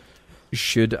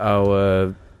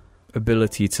our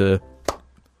ability to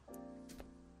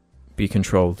be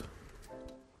controlled?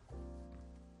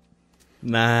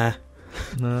 Nah.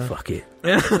 No. Fuck it.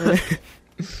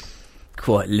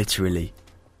 Quite literally.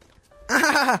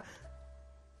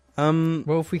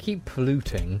 Well, if we keep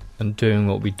polluting and doing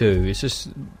what we do, it's just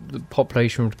the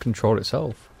population would control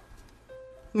itself.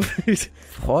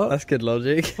 What? That's good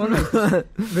logic. Well, no,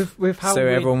 with how So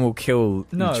we- everyone will kill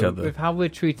each other. with how we're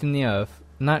treating the Earth,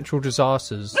 natural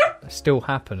disasters still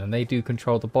happen, and they do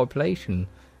control the population,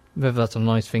 whether that's a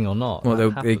nice thing or not. Well, that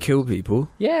they happens. kill people,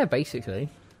 Yeah, basically.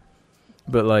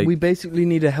 but like We basically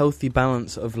need a healthy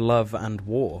balance of love and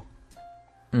war.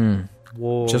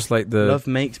 War. just like the Love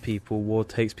makes people, war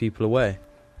takes people away.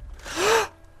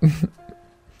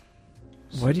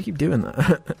 Why do you keep doing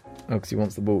that? Oh, because he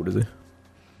wants the ball, does he?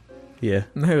 Yeah.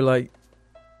 No, like,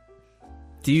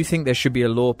 do you think there should be a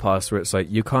law passed where it's like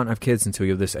you can't have kids until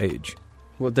you're this age?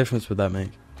 What difference would that make?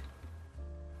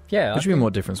 Yeah. What do you mean?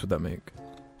 What difference would that make?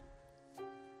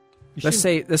 Let's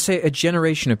say a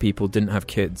generation of people didn't have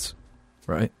kids,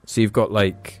 right? So you've got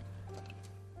like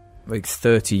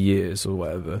 30 years or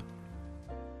whatever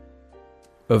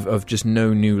of just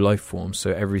no new life forms.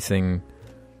 So everything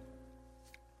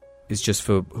is just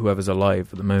for whoever's alive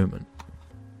at the moment.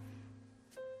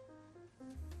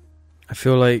 I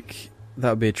feel like that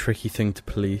would be a tricky thing to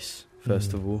police,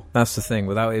 first of all. That's the thing,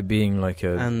 without it being like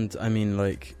a... And, I mean,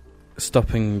 like,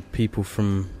 stopping people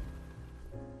from...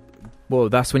 Well,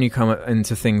 that's when you come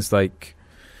into things like...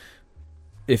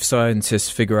 If scientists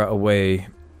figure out a way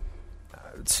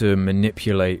to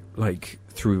manipulate, like,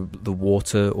 through the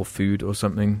water or food or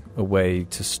something, a way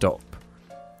to stop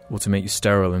or to make you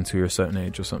sterile until you're a certain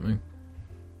age or something.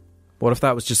 What if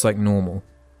that was just, like, normal?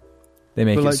 They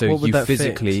make it so you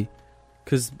physically...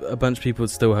 Because a bunch of people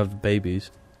would still have babies,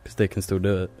 because they can still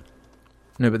do it.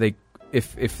 No, but they,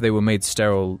 if they were made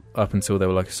sterile up until they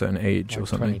were like a certain age like or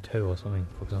something. 22 or something,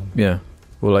 for example. Yeah,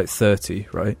 or like 30,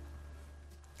 right?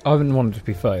 I wouldn't want it to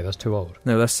be 30. That's too old.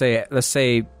 No, let's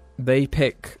say they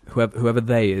pick whoever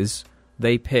they is.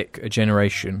 They pick a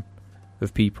generation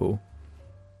of people,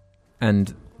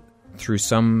 and through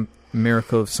some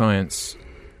miracle of science,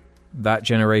 that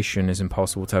generation is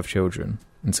impossible to have children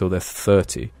until they're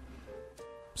 30.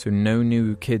 So no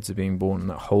new kids are being born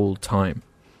that whole time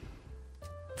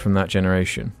from that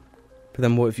generation. But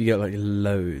then what if you get, like,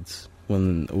 loads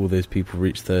when all those people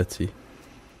reach 30?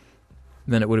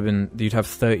 Then it would have been... You'd have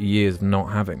 30 years of not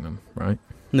having them, right?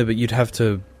 No, but you'd have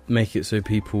to make it so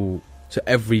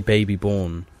every baby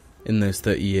born in those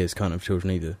 30 years can't have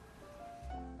children either.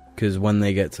 Because when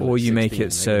they get to... Or like, you make 16,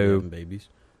 it so... babies.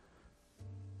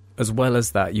 As well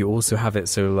as that, you also have it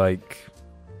so,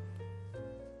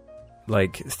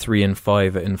 like 3 and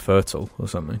 5 are infertile or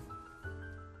something.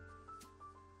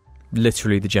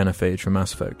 Literally the genophage from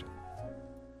Mass Effect.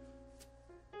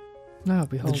 No,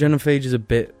 The genophage is a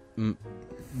bit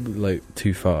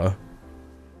too far.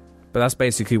 But that's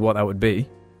basically what that would be.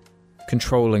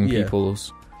 Controlling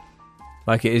people's...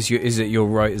 Like, is it your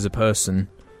right as a person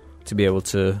to be able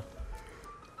to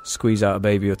squeeze out a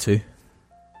baby or two?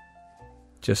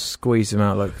 Just squeeze them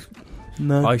out like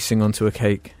icing onto a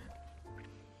cake.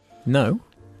 No.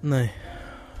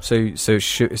 So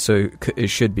it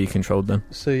should be controlled then.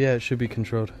 So yeah, it should be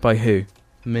controlled. By who?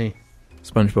 Me.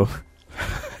 SpongeBob.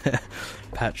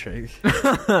 Patrick.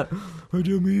 What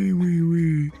do you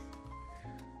mean,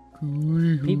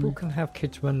 People can have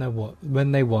kids when they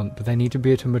want, but they need to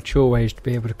be at a mature age to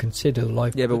be able to consider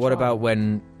life. Yeah, but what about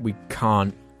when we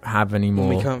can't have any more?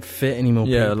 We can't fit any more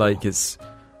Yeah, people. like it's...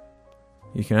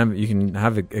 You can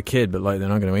have a kid, but like they're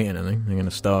not going to eat anything. They're going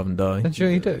to starve and die. That's what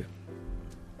you do.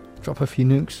 Drop a few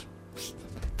nukes.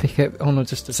 Pick it on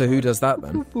just a... So who does that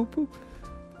then?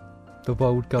 The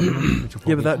world government.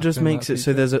 Yeah, but that just makes it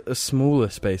so there's a smaller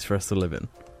space for us to live in.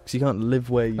 Because you can't live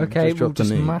where you okay, just dropped we'll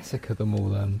just a nuke. massacre them all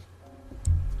then.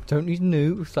 Don't need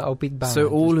nukes. That'll be bad. So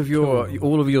all of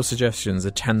your suggestions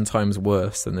are 10 times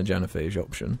worse than the genophage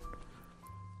option.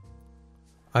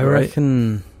 I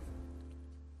reckon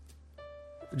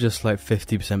just like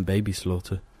 50% baby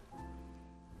slaughter.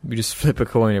 You just flip a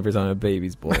coin every time a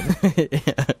baby's born.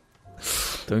 Yeah.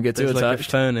 Don't get too There's attached. like a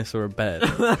furnace or a bed.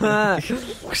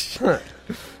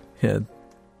 Yeah.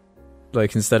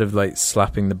 Like instead of like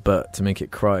slapping the butt to make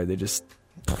it cry, they just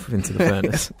into the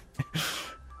furnace.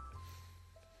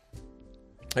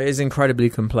 It is incredibly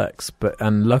complex,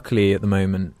 and luckily at the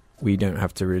moment we don't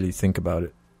have to really think about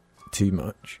it too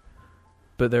much.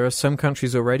 But there are some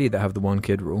countries already that have the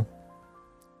 1-kid rule.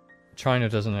 China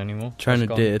doesn't anymore. China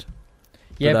did.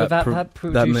 Yeah, but that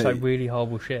produced that like really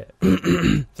horrible shit.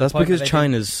 That's because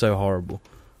China's so horrible.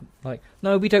 Like,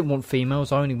 no, we don't want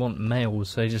females. I only want males.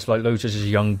 So just like loads of just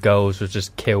young girls were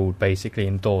just killed basically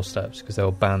in doorsteps because they were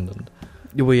abandoned.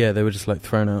 Well, yeah, they were just like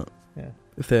thrown out. Yeah.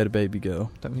 If they had a baby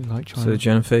girl. Don't we like China? So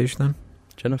genophage then?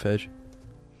 Genophage.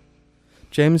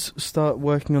 James, start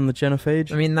working on the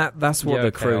genophage. I mean that's what Yeah, the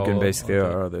okay, Krogan I'll- basically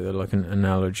okay. are. They're like an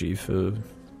analogy for...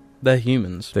 They're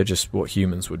humans. They're just what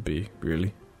humans would be,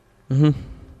 really. Mm-hmm.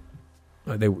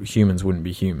 Like humans wouldn't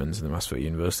be humans in the Mass Effect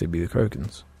universe, they'd be the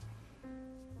Krogans.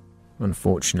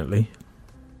 Unfortunately.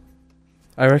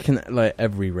 I reckon like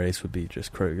every race would be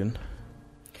just Krogan.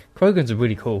 Krogans are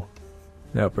really cool.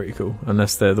 They're pretty cool,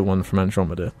 unless they're the one from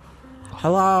Andromeda.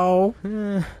 Hello.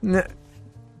 The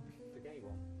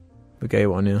gay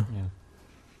one, yeah.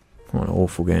 What an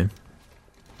awful game.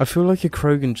 I feel like a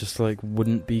Krogan just like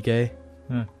wouldn't be gay.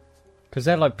 Yeah. Because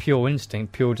they're like pure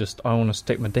instinct, pure just, I want to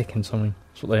stick my dick in something.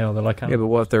 That's what they are. They're like... Yeah, but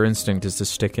what if their instinct is to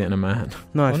stick it in a man?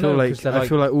 No, I Well, feel no, like 'cause they're I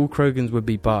feel like all Krogans would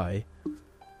be bi,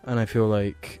 and I feel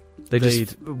like They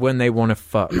just, when they want to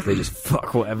fuck, they just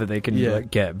fuck whatever they can Yeah.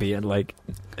 like, get, be it like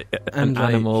And, an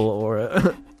like, animal or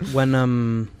a...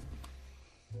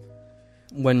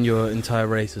 when your entire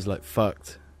race is like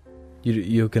fucked,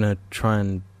 you're gonna try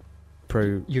and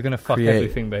You're gonna fuck create.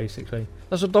 everything, basically.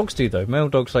 That's what dogs do, though. Male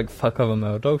dogs like fuck other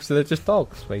male dogs, so they're just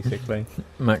dogs, basically.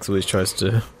 Max always tries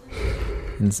to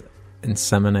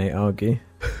inseminate Argy.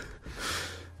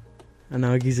 And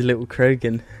Argy's a little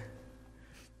Krogan.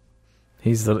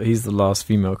 He's the last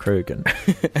female Krogan.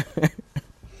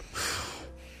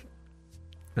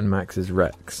 And Max is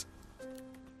Rex.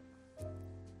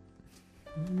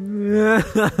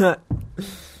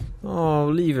 Oh,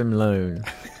 leave him alone.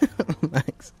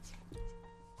 Max.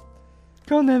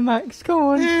 Go on then, Max.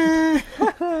 Go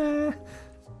on.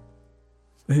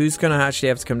 Who's going to actually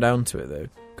have to come down to it, though?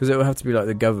 Because it will have to be like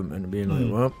the government being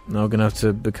like, well, now we're going to have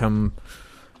to become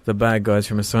the bad guys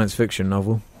from a science fiction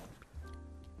novel.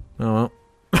 Oh,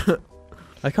 well.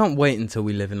 I can't wait until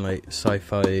we live in like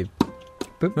sci-fi.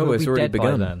 But No, we'll it's be already dead by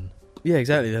begun. then. Yeah,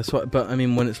 exactly. That's what. But I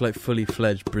mean, when it's like fully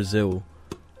fledged Brazil,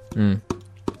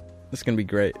 it's gonna be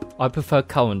great. I prefer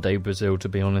current day Brazil, to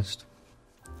be honest.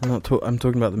 I'm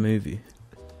talking about the movie.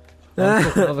 I'm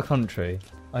talking about the country.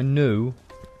 I knew.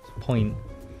 Point.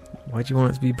 Why do you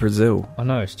want it to be Brazil? I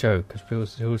know it's a joke because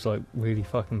Brazil's like really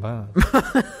fucking bad.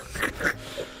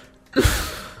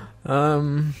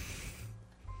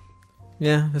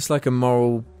 Yeah, it's like a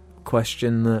moral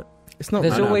question that... It's not.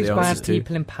 There's I know always the bad answers to.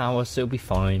 people in power, so it'll be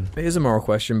fine. It is a moral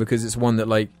question because it's one that,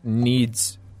 like,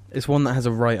 needs... It's one that has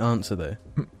a right answer though.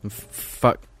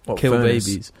 Fuck, What, kill fairness?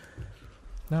 babies.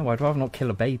 No, I'd rather not kill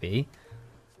a baby.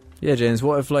 Yeah, James,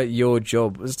 what if, like, your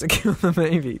job was to kill the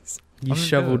babies? You I'm gonna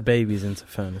shoveled do it. babies into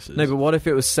furnaces. No, but what if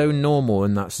it was so normal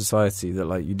in that society that,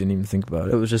 like, you didn't even think about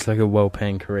it it? was just like a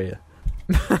well-paying career.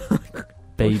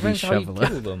 Baby Depends how you shoveler.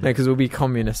 kill them. No, because we'll be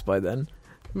communists by then.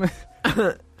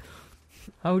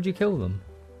 How would you kill them?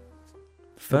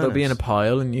 They'll be in a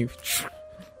pile and you...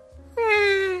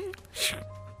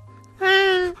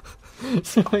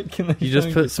 So, like, can they You just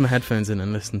find put some headphones in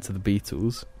and listen to the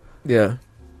Beatles. Yeah.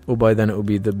 Or by then it will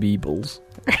be the Beebles.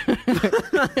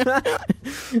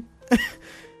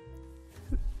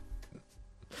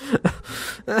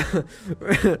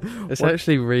 It's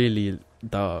actually really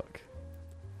dark.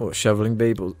 What, shoveling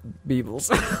Beebles?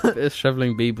 It's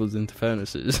shoveling Beebles into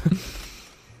furnaces.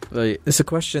 Like, It's a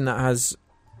question that has...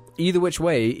 Either which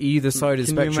way, either side of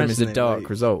the Can you spectrum is a imagine it, dark like-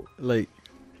 result. like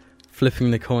flipping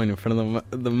the coin in front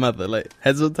of the mother, like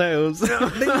heads or tails. By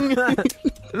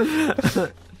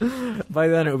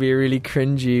then it will be a really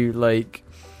cringy, like,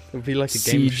 It would be like a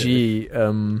game show.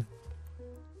 CG,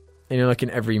 you know, like in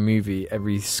every movie,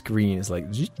 every screen is like,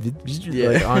 Yeah.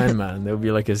 like Iron Man. There'll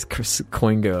be like a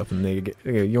coin go up and they go,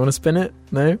 you want to spin it?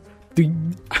 No?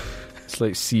 Ding. It's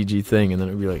like CG thing, and then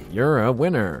it'll be like, you're a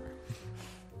winner.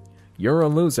 You're a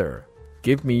loser.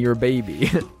 Give me your baby.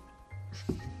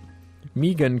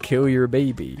 Megan, kill your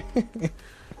baby.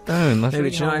 Don't. That's No,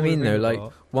 but you know what I mean, though? Like,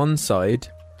 one side,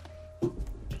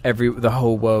 the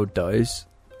whole world dies,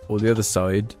 or the other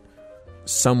side,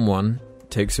 someone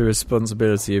takes the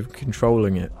responsibility of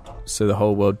controlling it, so the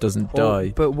whole world doesn't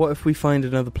die. But what if we find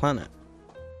another planet?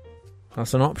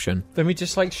 That's an option. Then we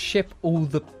just like ship all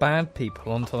the bad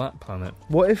people onto that planet,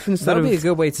 What if instead That'd of be a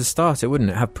good way to start it, wouldn't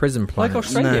it? Have prison like planets.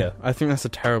 Australia. No, I think that's a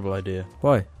terrible idea.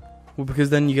 Why? Well, because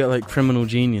then you get like criminal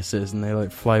geniuses and they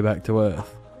like fly back to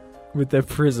Earth. With their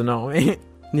prison army.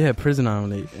 Yeah, prison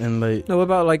army and like No, what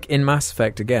about like in Mass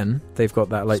Effect again? They've got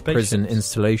that like prison Spaceships.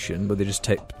 installation where they just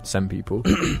send people.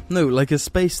 no, like a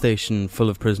space station full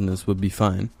of prisoners would be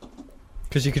fine.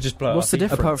 Because you could just blow. What's the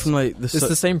difference? Apart from like It's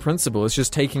the same principle. It's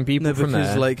just taking people no, from because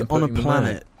there. like and on a putting them there.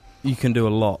 planet you can do a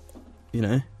lot, you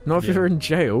know. Not if Yeah. you're in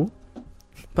jail.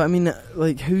 But I mean,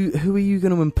 like who are you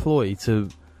going to employ to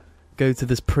go to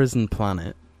this prison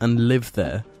planet and live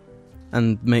there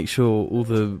and make sure all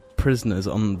the prisoners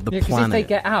on the Because if planet? they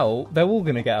get out, they're all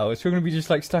gonna get out. It's all gonna be just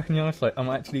like stuck in the ice. Like I'm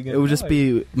actually gonna. It will just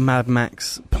be Mad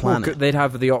Max planet. Well, they'd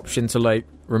have the option to like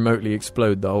remotely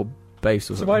explode the whole base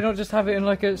or So something. why not just have it in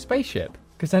like a spaceship?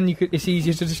 Because then it's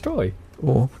easier to destroy.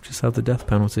 Or just have the death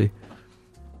penalty.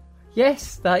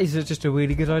 Yes, that is just a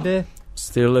really good idea.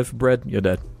 Steal a loaf of bread, you're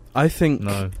dead. I think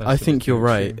No, I think you're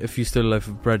right. extreme. If you steal a loaf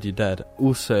of bread, you're dead.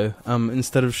 Also,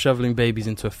 instead of shoveling babies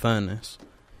into a furnace,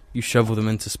 you shovel them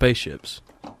into spaceships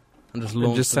and just And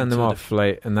launch just send them to a off,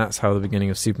 like, and that's how the beginning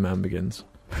of Superman begins.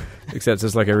 Except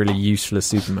it's like a really useless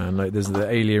Superman. Like there's the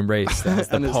alien race that has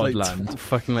the and it's pod like land.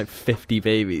 fucking like 50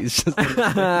 babies.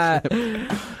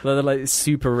 The like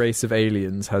super race of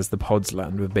aliens has the pods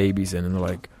land with babies in, and they're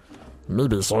like,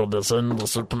 maybe saw this in the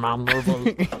Superman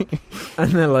movie.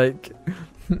 And they're like,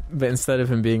 But instead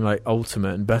of him being like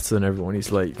ultimate and better than everyone,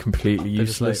 he's like completely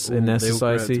useless in their they all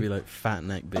grow up society. to be like fat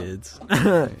neck beards.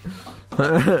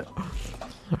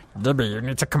 Debbie, you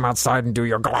need to come outside and do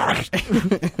your garage.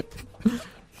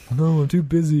 No, I'm too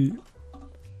busy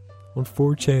on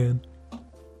 4chan.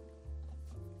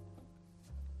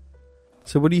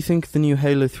 So what do you think of the new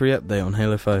Halo 3 update on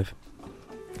Halo 5?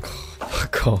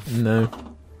 Fuck off. No,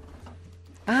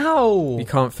 Ow! you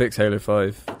can't fix Halo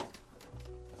 5.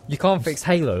 You can't fix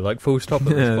Halo, like, full stop at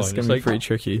this Yeah, point. it's gonna It's be like, pretty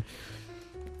tricky.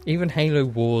 even Halo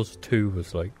Wars 2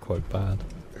 was, like, quite bad.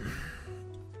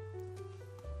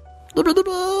 We're gonna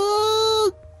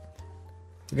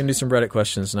do some Reddit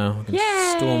questions now. We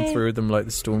can storm through them like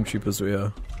the stormtroopers we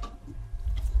are.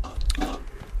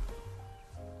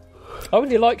 I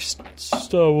really like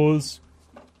Star Wars.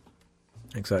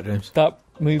 Exactly, James. That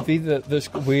movie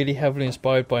that's really heavily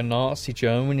inspired by Nazi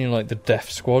Germany, like the Death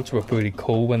Squads were really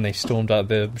cool when they stormed out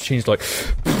the machines, like...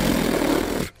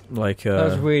 Like, that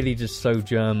was really just so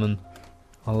German.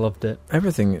 I loved it.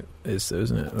 everything is, though,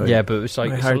 isn't it? Like, Yeah, but it's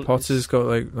like... like it's Harry a- Potter's got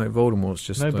like Voldemort's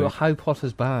just No, like... but Harry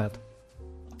Potter's bad.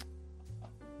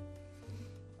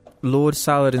 Lord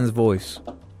Saladin's voice.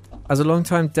 As a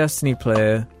long-time Destiny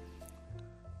player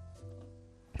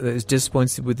that is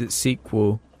disappointed with its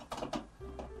sequel,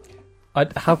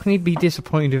 How can he be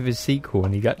disappointed with his sequel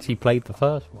when he actually played the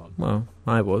first one? well,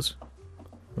 I was.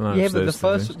 Well, Yeah, it's but those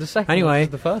two things. the second Anyway, one was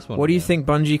the first one. What do you yeah. think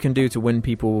Bungie can do to win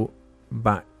people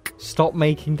back? Stop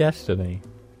making Destiny.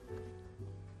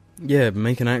 Yeah,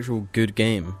 make an actual good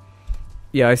game.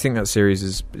 Yeah, I think that series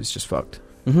is just fucked.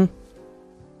 Mm-hmm.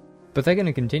 But they're going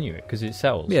to continue it because it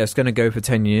sells. Yeah, it's going to go for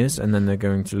 10 years, and then they're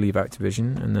going to leave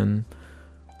Activision, and then...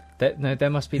 There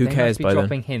must be. Who they cares must be by then?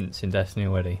 dropping hints in Destiny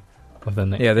already. Of the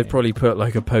next Yeah, they've game. probably put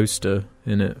like a poster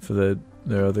in it for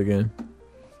their other game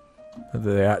that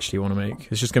they actually want to make.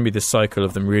 It's just going to be this cycle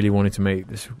of them really wanting to make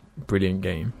this brilliant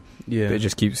game. Yeah. But it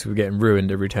just keeps getting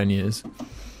ruined every 10 years.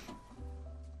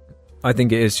 I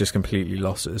think it is just completely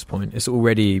lost at this point. It's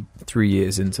already 3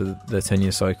 years into the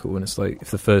 10-year cycle, and it's like, if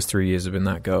the first 3 years have been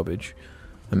that garbage,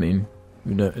 I mean,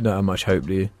 you don't have much hope,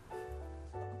 do you?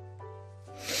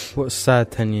 What a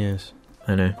sad 10 years.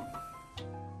 I know.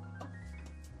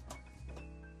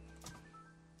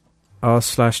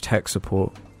 r/tech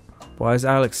support. Why is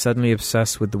Alex suddenly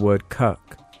obsessed with the word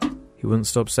cuck? He wouldn't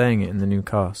stop saying it in the new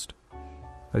cast.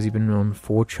 Has he been on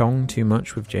 4chong too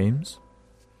much with James?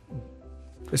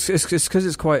 It's because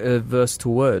it's quite a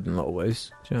versatile word in a lot of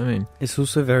ways. Do you know what I mean? It's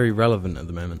also very relevant at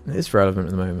the moment. It is relevant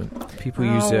at the moment. People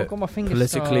Ow, use I've it got my fingers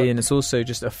politically, stuck. and it's also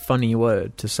just a funny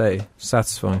word to say.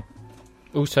 Satisfying.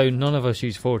 Also, none of us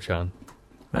use 4chan.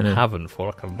 I And know. haven't for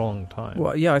like a long time.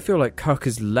 Well, yeah, I feel like cuck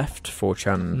has left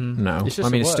 4chan now. It's just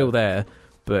I mean, a it's still word. there,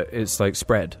 but it's like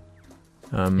spread.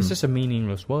 It's just a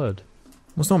meaningless word.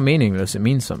 Well, it's not meaningless. It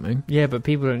means something. Yeah, but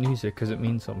people don't use it because it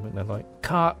means something. They're like,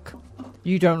 cuck.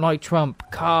 You don't like Trump.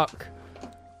 Cuck.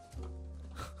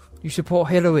 You support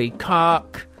Hillary.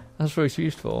 Cuck. That's what it's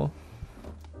used for.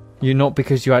 You're not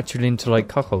because you're actually into like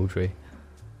cuckoldry.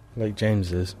 Like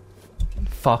James is.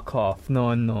 Fuck off. No,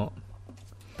 I'm not.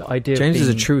 The idea James of is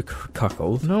a being... true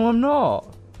cuckold. No, I'm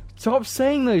not. Stop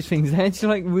saying those things. They're to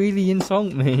like really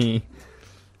insult me.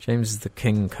 James is the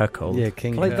king cuckold. Yeah,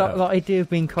 King. Like that idea of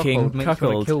being King cuckold makes me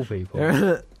cuckold. want to kill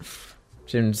people.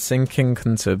 James, sing King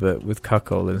Kunta, but with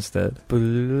cuckold instead.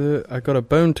 I got a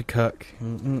bone to cuck.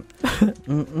 I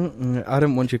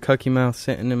don't want your cucky mouth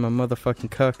sitting in my motherfucking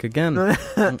cuck again.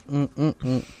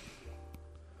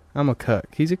 I'm a cuck.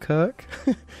 He's a cuck.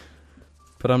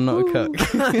 But I'm not a cuck.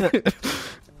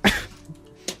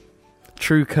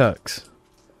 True cucks.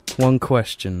 One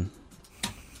question.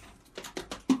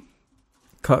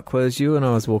 Cuck, where's you when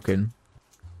I was walking?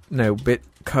 No,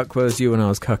 cuck, where's you when I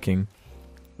was cucking?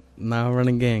 Now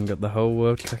running gang got the whole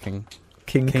world cucking.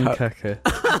 King cuck.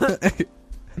 Cucker.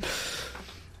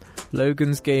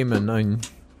 Logan's Gamer 9.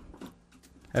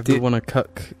 Everyone to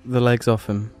cuck the legs off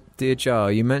him. Dear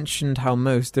Jar, you mentioned how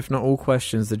most, if not all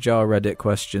questions, the Jar Reddit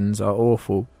questions are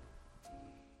awful.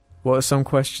 What are some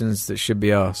questions that should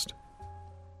be asked?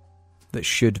 That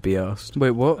should be asked.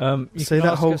 Wait, what? You Say can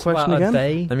that ask whole us question about a again?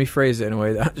 day. Let me phrase it in a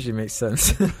way that actually makes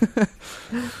sense.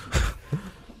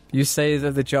 You say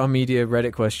that the Jar Media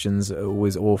Reddit questions are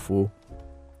always awful.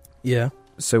 Yeah.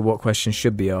 So what questions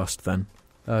should be asked then?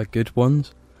 Good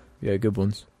ones. Yeah, good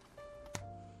ones.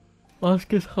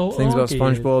 Ask us how Things about Augie is.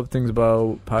 SpongeBob, things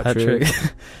about Patrick,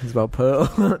 things about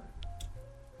Pearl.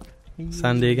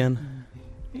 Sandy again.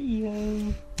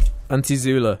 Auntie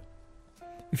Zula,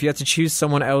 if you had to choose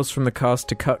someone else from the cast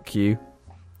to cuck you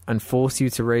and force you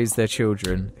to raise their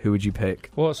children, who would you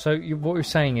pick? What? So what you're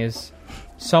saying is,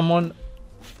 someone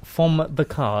from the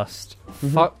cast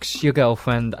fucks your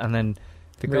girlfriend, and then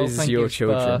the Raises girlfriend your gives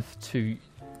children. birth to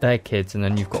their kids, and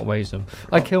then you've got to raise them.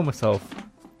 I kill myself.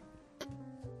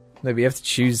 No, but you have to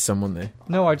choose someone though.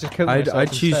 No, I just kill myself.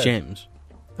 I'd choose instead. James.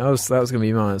 That was going to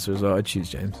be my answer as well. I'd choose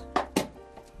James.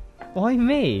 Why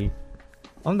me?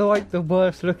 I'm the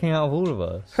worst looking out of all of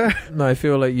us. No, I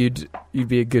feel like you'd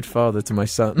be a good father to my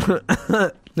son.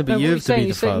 No, but No, you what have to be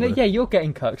the father. No, yeah, you're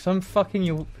getting cucked, so I'm fucking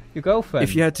your girlfriend.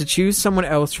 If you had to choose someone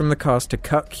else from the cast to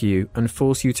cuck you and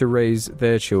force you to raise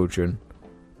their children,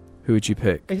 who would you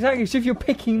pick? Exactly, so if you're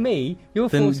picking me, you're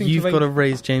Then forcing you've to got to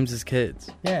raise James's kids.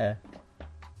 Yeah,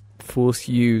 Force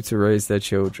you to raise their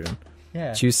children.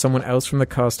 yeah. Choose someone else from the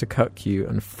cast to cuck you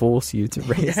and force you to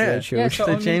raise Yeah. their Yeah, children. so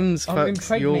So I'm James I'm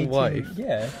fucks your impregnating- wife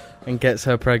Yeah, and gets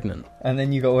her pregnant. and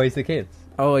then you got to raise the kids.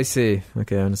 Oh, I see.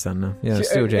 Okay, I understand now. Yeah, So,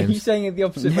 still Are you James. saying it the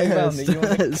opposite way round? That you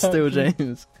want to it's still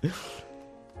James.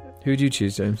 Who would you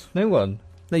choose, James? No one.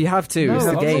 No, you have to. No, it's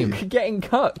the I'm game. not getting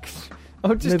cucked.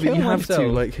 I'll just No, but kill you have myself. to.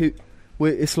 Like who?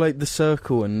 It's like the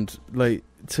circle, and like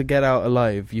to get out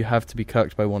alive, you have to be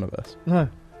cucked by one of us. No,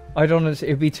 I'd honestly,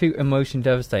 it'd be too emotion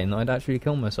devastating that I'd actually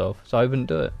kill myself, so I wouldn't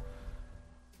do it.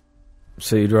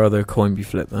 So you'd rather a coin be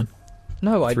flipped then?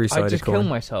 No, I'd Three-sided just coin. kill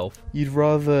myself. You'd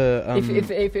rather.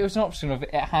 If it was an option of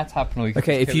it had to happen, or you could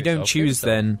Okay, just if kill you don't yourself, choose,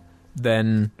 kill yourself.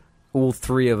 then all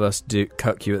three of us do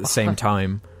cuck you at the same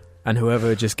time, and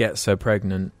whoever just gets her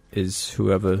pregnant is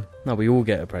whoever. No, we all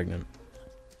get her pregnant.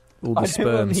 All the I don't want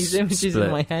sperms these images split.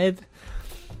 in my head.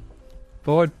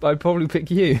 But I'd probably pick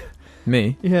you.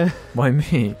 Me? Yeah. Why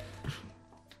me?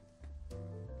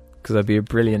 Because I'd be a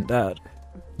brilliant dad.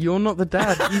 You're not the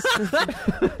dad.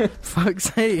 Fuck's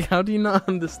sake! How do you not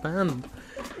understand?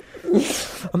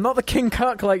 I'm not the king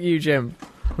cuck like you, Jim.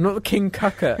 I'm not the king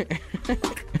cucker.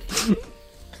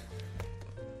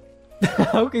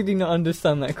 How could you not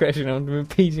understand that question? I'm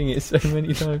repeating it so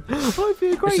many times. I'd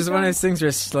be a great It's just one of dad. those things where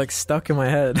it's like stuck in my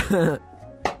head.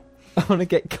 I want to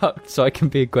get cucked so I can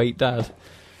be a great dad.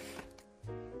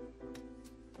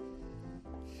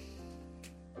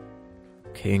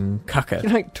 King cucker. He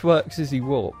like twerks as he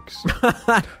walks.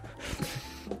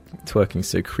 Twerking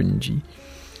so cringy.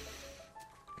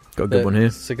 Got a good one here.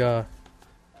 Cigar.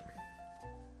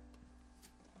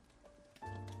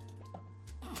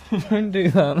 Don't do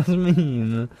that, that's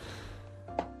mean.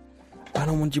 I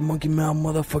don't want your monkey mouth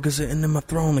motherfucker sitting in my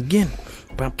throne again.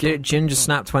 Ginger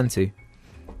Snap 20.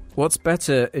 What's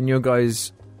better in your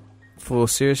guys' for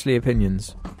seriously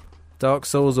opinions? Dark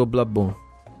Souls or Bloodborne?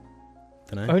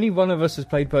 Dunno. Only one of us has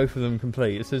played both of them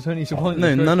complete, so there's only one.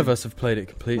 No, none of us have played it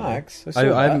completely. I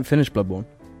haven't finished Bloodborne.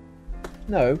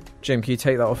 No. Jim, can you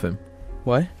take that off him?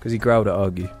 Why? Because he growled at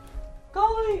Argy.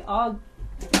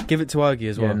 Give it to Argy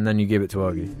as Yeah, well. and then you give it to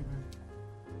Argy.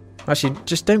 Actually,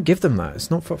 just don't give them that. It's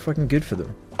not fucking good for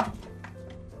them.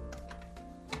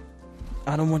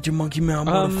 I don't want your monkey mouth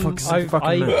motherfuckers.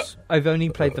 fucking mouse. I've only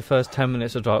played the first 10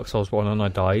 minutes of Dark Souls 1 and I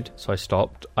died, so I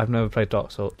stopped. I've never played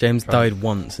Dark Souls. James died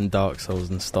once in Dark Souls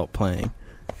and stopped playing.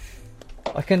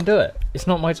 I can do it. It's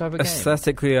not my type of game.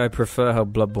 Aesthetically, I prefer how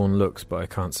Bloodborne looks, but I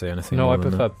can't say anything No, more I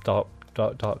than prefer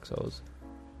Dark Souls.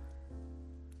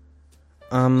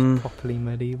 Properly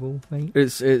medieval, mate.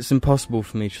 It's impossible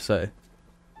for me to say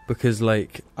because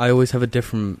like I always have a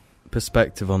different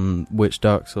perspective on which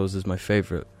Dark Souls is my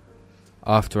favorite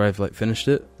after I've like finished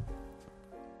it.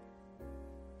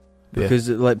 Yeah. Because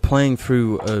like playing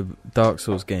through a Dark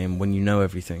Souls game when you know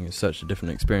everything is such a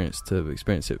different experience to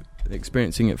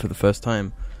experiencing it for the first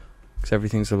time. Because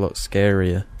everything's a lot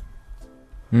scarier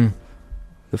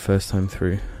the first time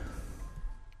through.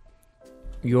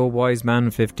 You're Wise Man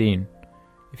 15.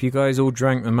 If you guys all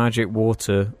drank the magic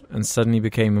water and suddenly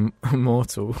became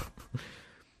immortal,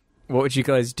 what would you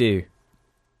guys do?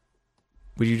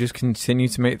 Would you just continue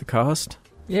to make the cast?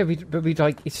 Yeah, but we'd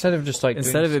like, instead of just like...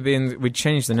 Instead of it being... We'd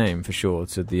change the name for sure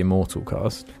to the Immortal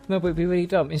cast. No, but it'd be really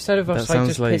dumb. Instead of us That like sounds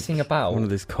just like pissing about... One of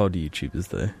those COD YouTubers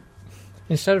though.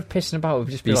 Instead of pissing about, we'd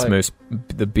just be Beast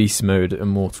like... the Beast Mode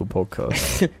Immortal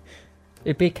podcast.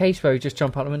 It'd be a case where we just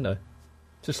jump out the window.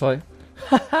 Just like...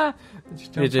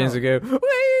 just Yeah, James would go,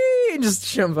 whee! And just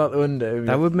jump out the window.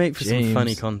 That would make for some James.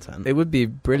 funny content. It would be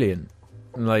brilliant.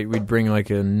 Like, we'd bring like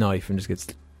a knife and just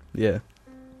get Yeah.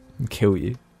 and kill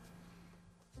you.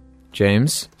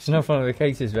 James? It's not one of the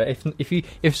cases where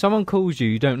if someone calls you,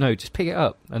 you don't know, just pick it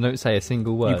up and don't say a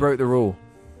single word. You broke the rule.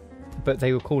 But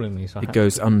they were calling me, so I It had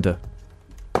goes to. under.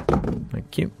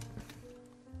 Thank you.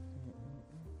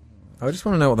 I just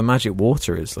want to know what the magic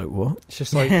water is. Like, what? It's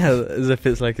just like, Yeah, as if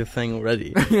it's like a thing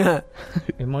already. Yeah.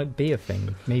 it might be a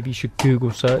thing. Maybe you should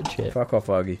Google search it. Fuck off,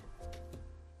 Argy.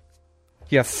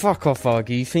 Yeah, fuck off,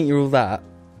 Argy. You think you're all that?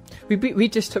 We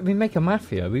make a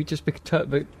mafia. We just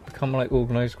become like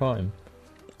organised crime.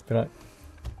 Be like,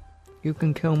 you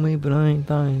can kill me, but I ain't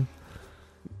dying.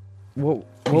 What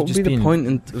would be the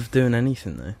point of doing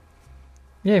anything though?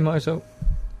 Yeah, you might as well.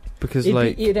 Because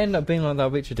it'd end up being like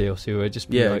that Witcher DLC where it'd just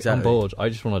be like, exactly. I'm bored. I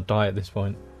just want to die at this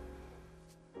point.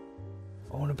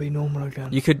 I want to be normal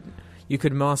again. You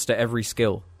could master every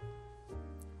skill.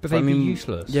 But they'd be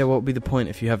useless. Yeah, what would be the point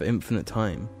if you have infinite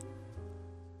time?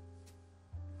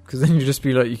 Because then you'd just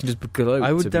be like, you can just gloat.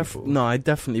 I'd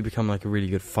definitely become like a really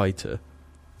good fighter.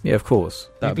 Yeah, of course.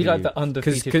 You'd be like the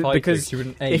undefeated fighter. Because you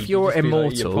wouldn't age, if you're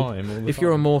immortal, if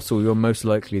you're immortal, you're most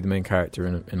likely the main character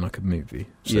in like a movie.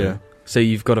 So yeah. So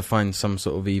you've got to find some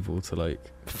sort of evil to like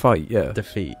fight. Yeah.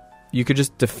 Defeat. You could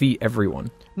just defeat everyone.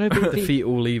 No, but defeat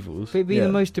all evils. It'd be the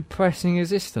most depressing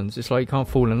existence. It's like you can't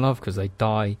fall in love because they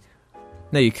die.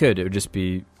 No, you could. It would just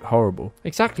be horrible.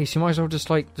 Exactly. So you might as well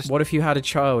just. What if you had a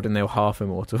child and they were half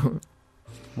immortal?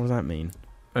 What does that mean?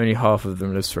 Only half of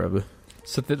them lives forever.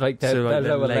 So that their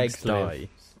lower legs die.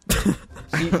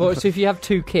 So if you have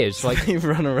two kids, like they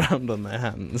run around on their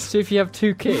hands. So if you have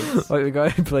two kids, like the guy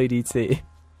who played E.T.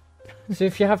 So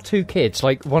if you have two kids,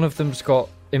 like one of them's got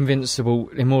invincible,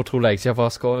 immortal legs, the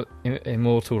other's got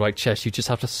immortal like chest. You just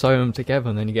have to sew them together,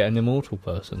 and then you get an immortal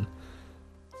person.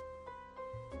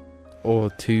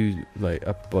 Or two like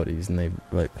upper bodies, and they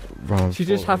like run. So you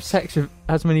just have sex with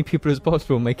as many people as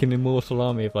possible, and make an immortal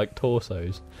army of like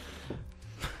torsos.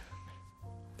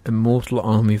 Immortal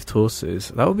army of torsos.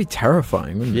 That would be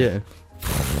terrifying, wouldn't it? Yeah.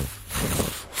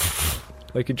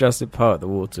 Like a Jurassic Park, the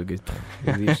water goes.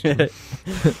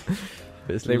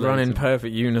 They run in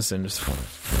perfect unison, just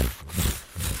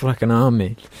like an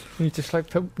army. You just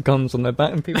like put guns on their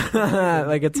back and people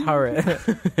like a turret.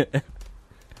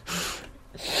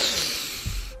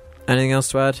 Anything else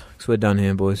to add? Because we're done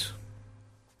here, boys.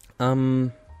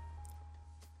 What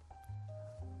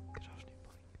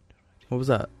was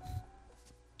that?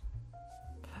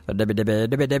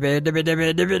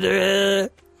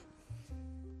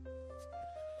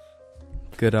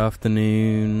 Good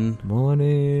afternoon,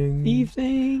 morning,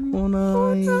 evening, or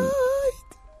night.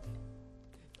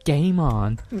 Game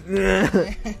on.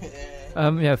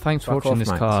 Yeah, thanks for watching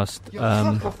this cast.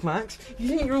 Fuck off, Max. You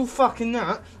think you're all fucking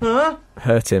that, huh?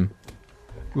 Hurt him.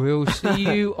 We'll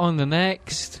see you on the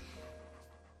next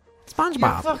SpongeBob.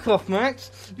 Yeah, fuck off,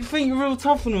 Max. You think you're real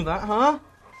tough and all that, huh?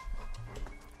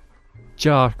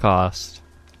 JARCAST.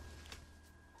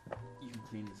 You can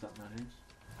clean this up, man.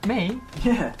 Me?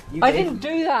 Yeah. I didn't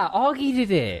do that. Augie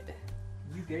did it.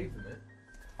 You gave them it.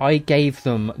 I gave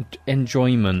them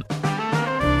enjoyment.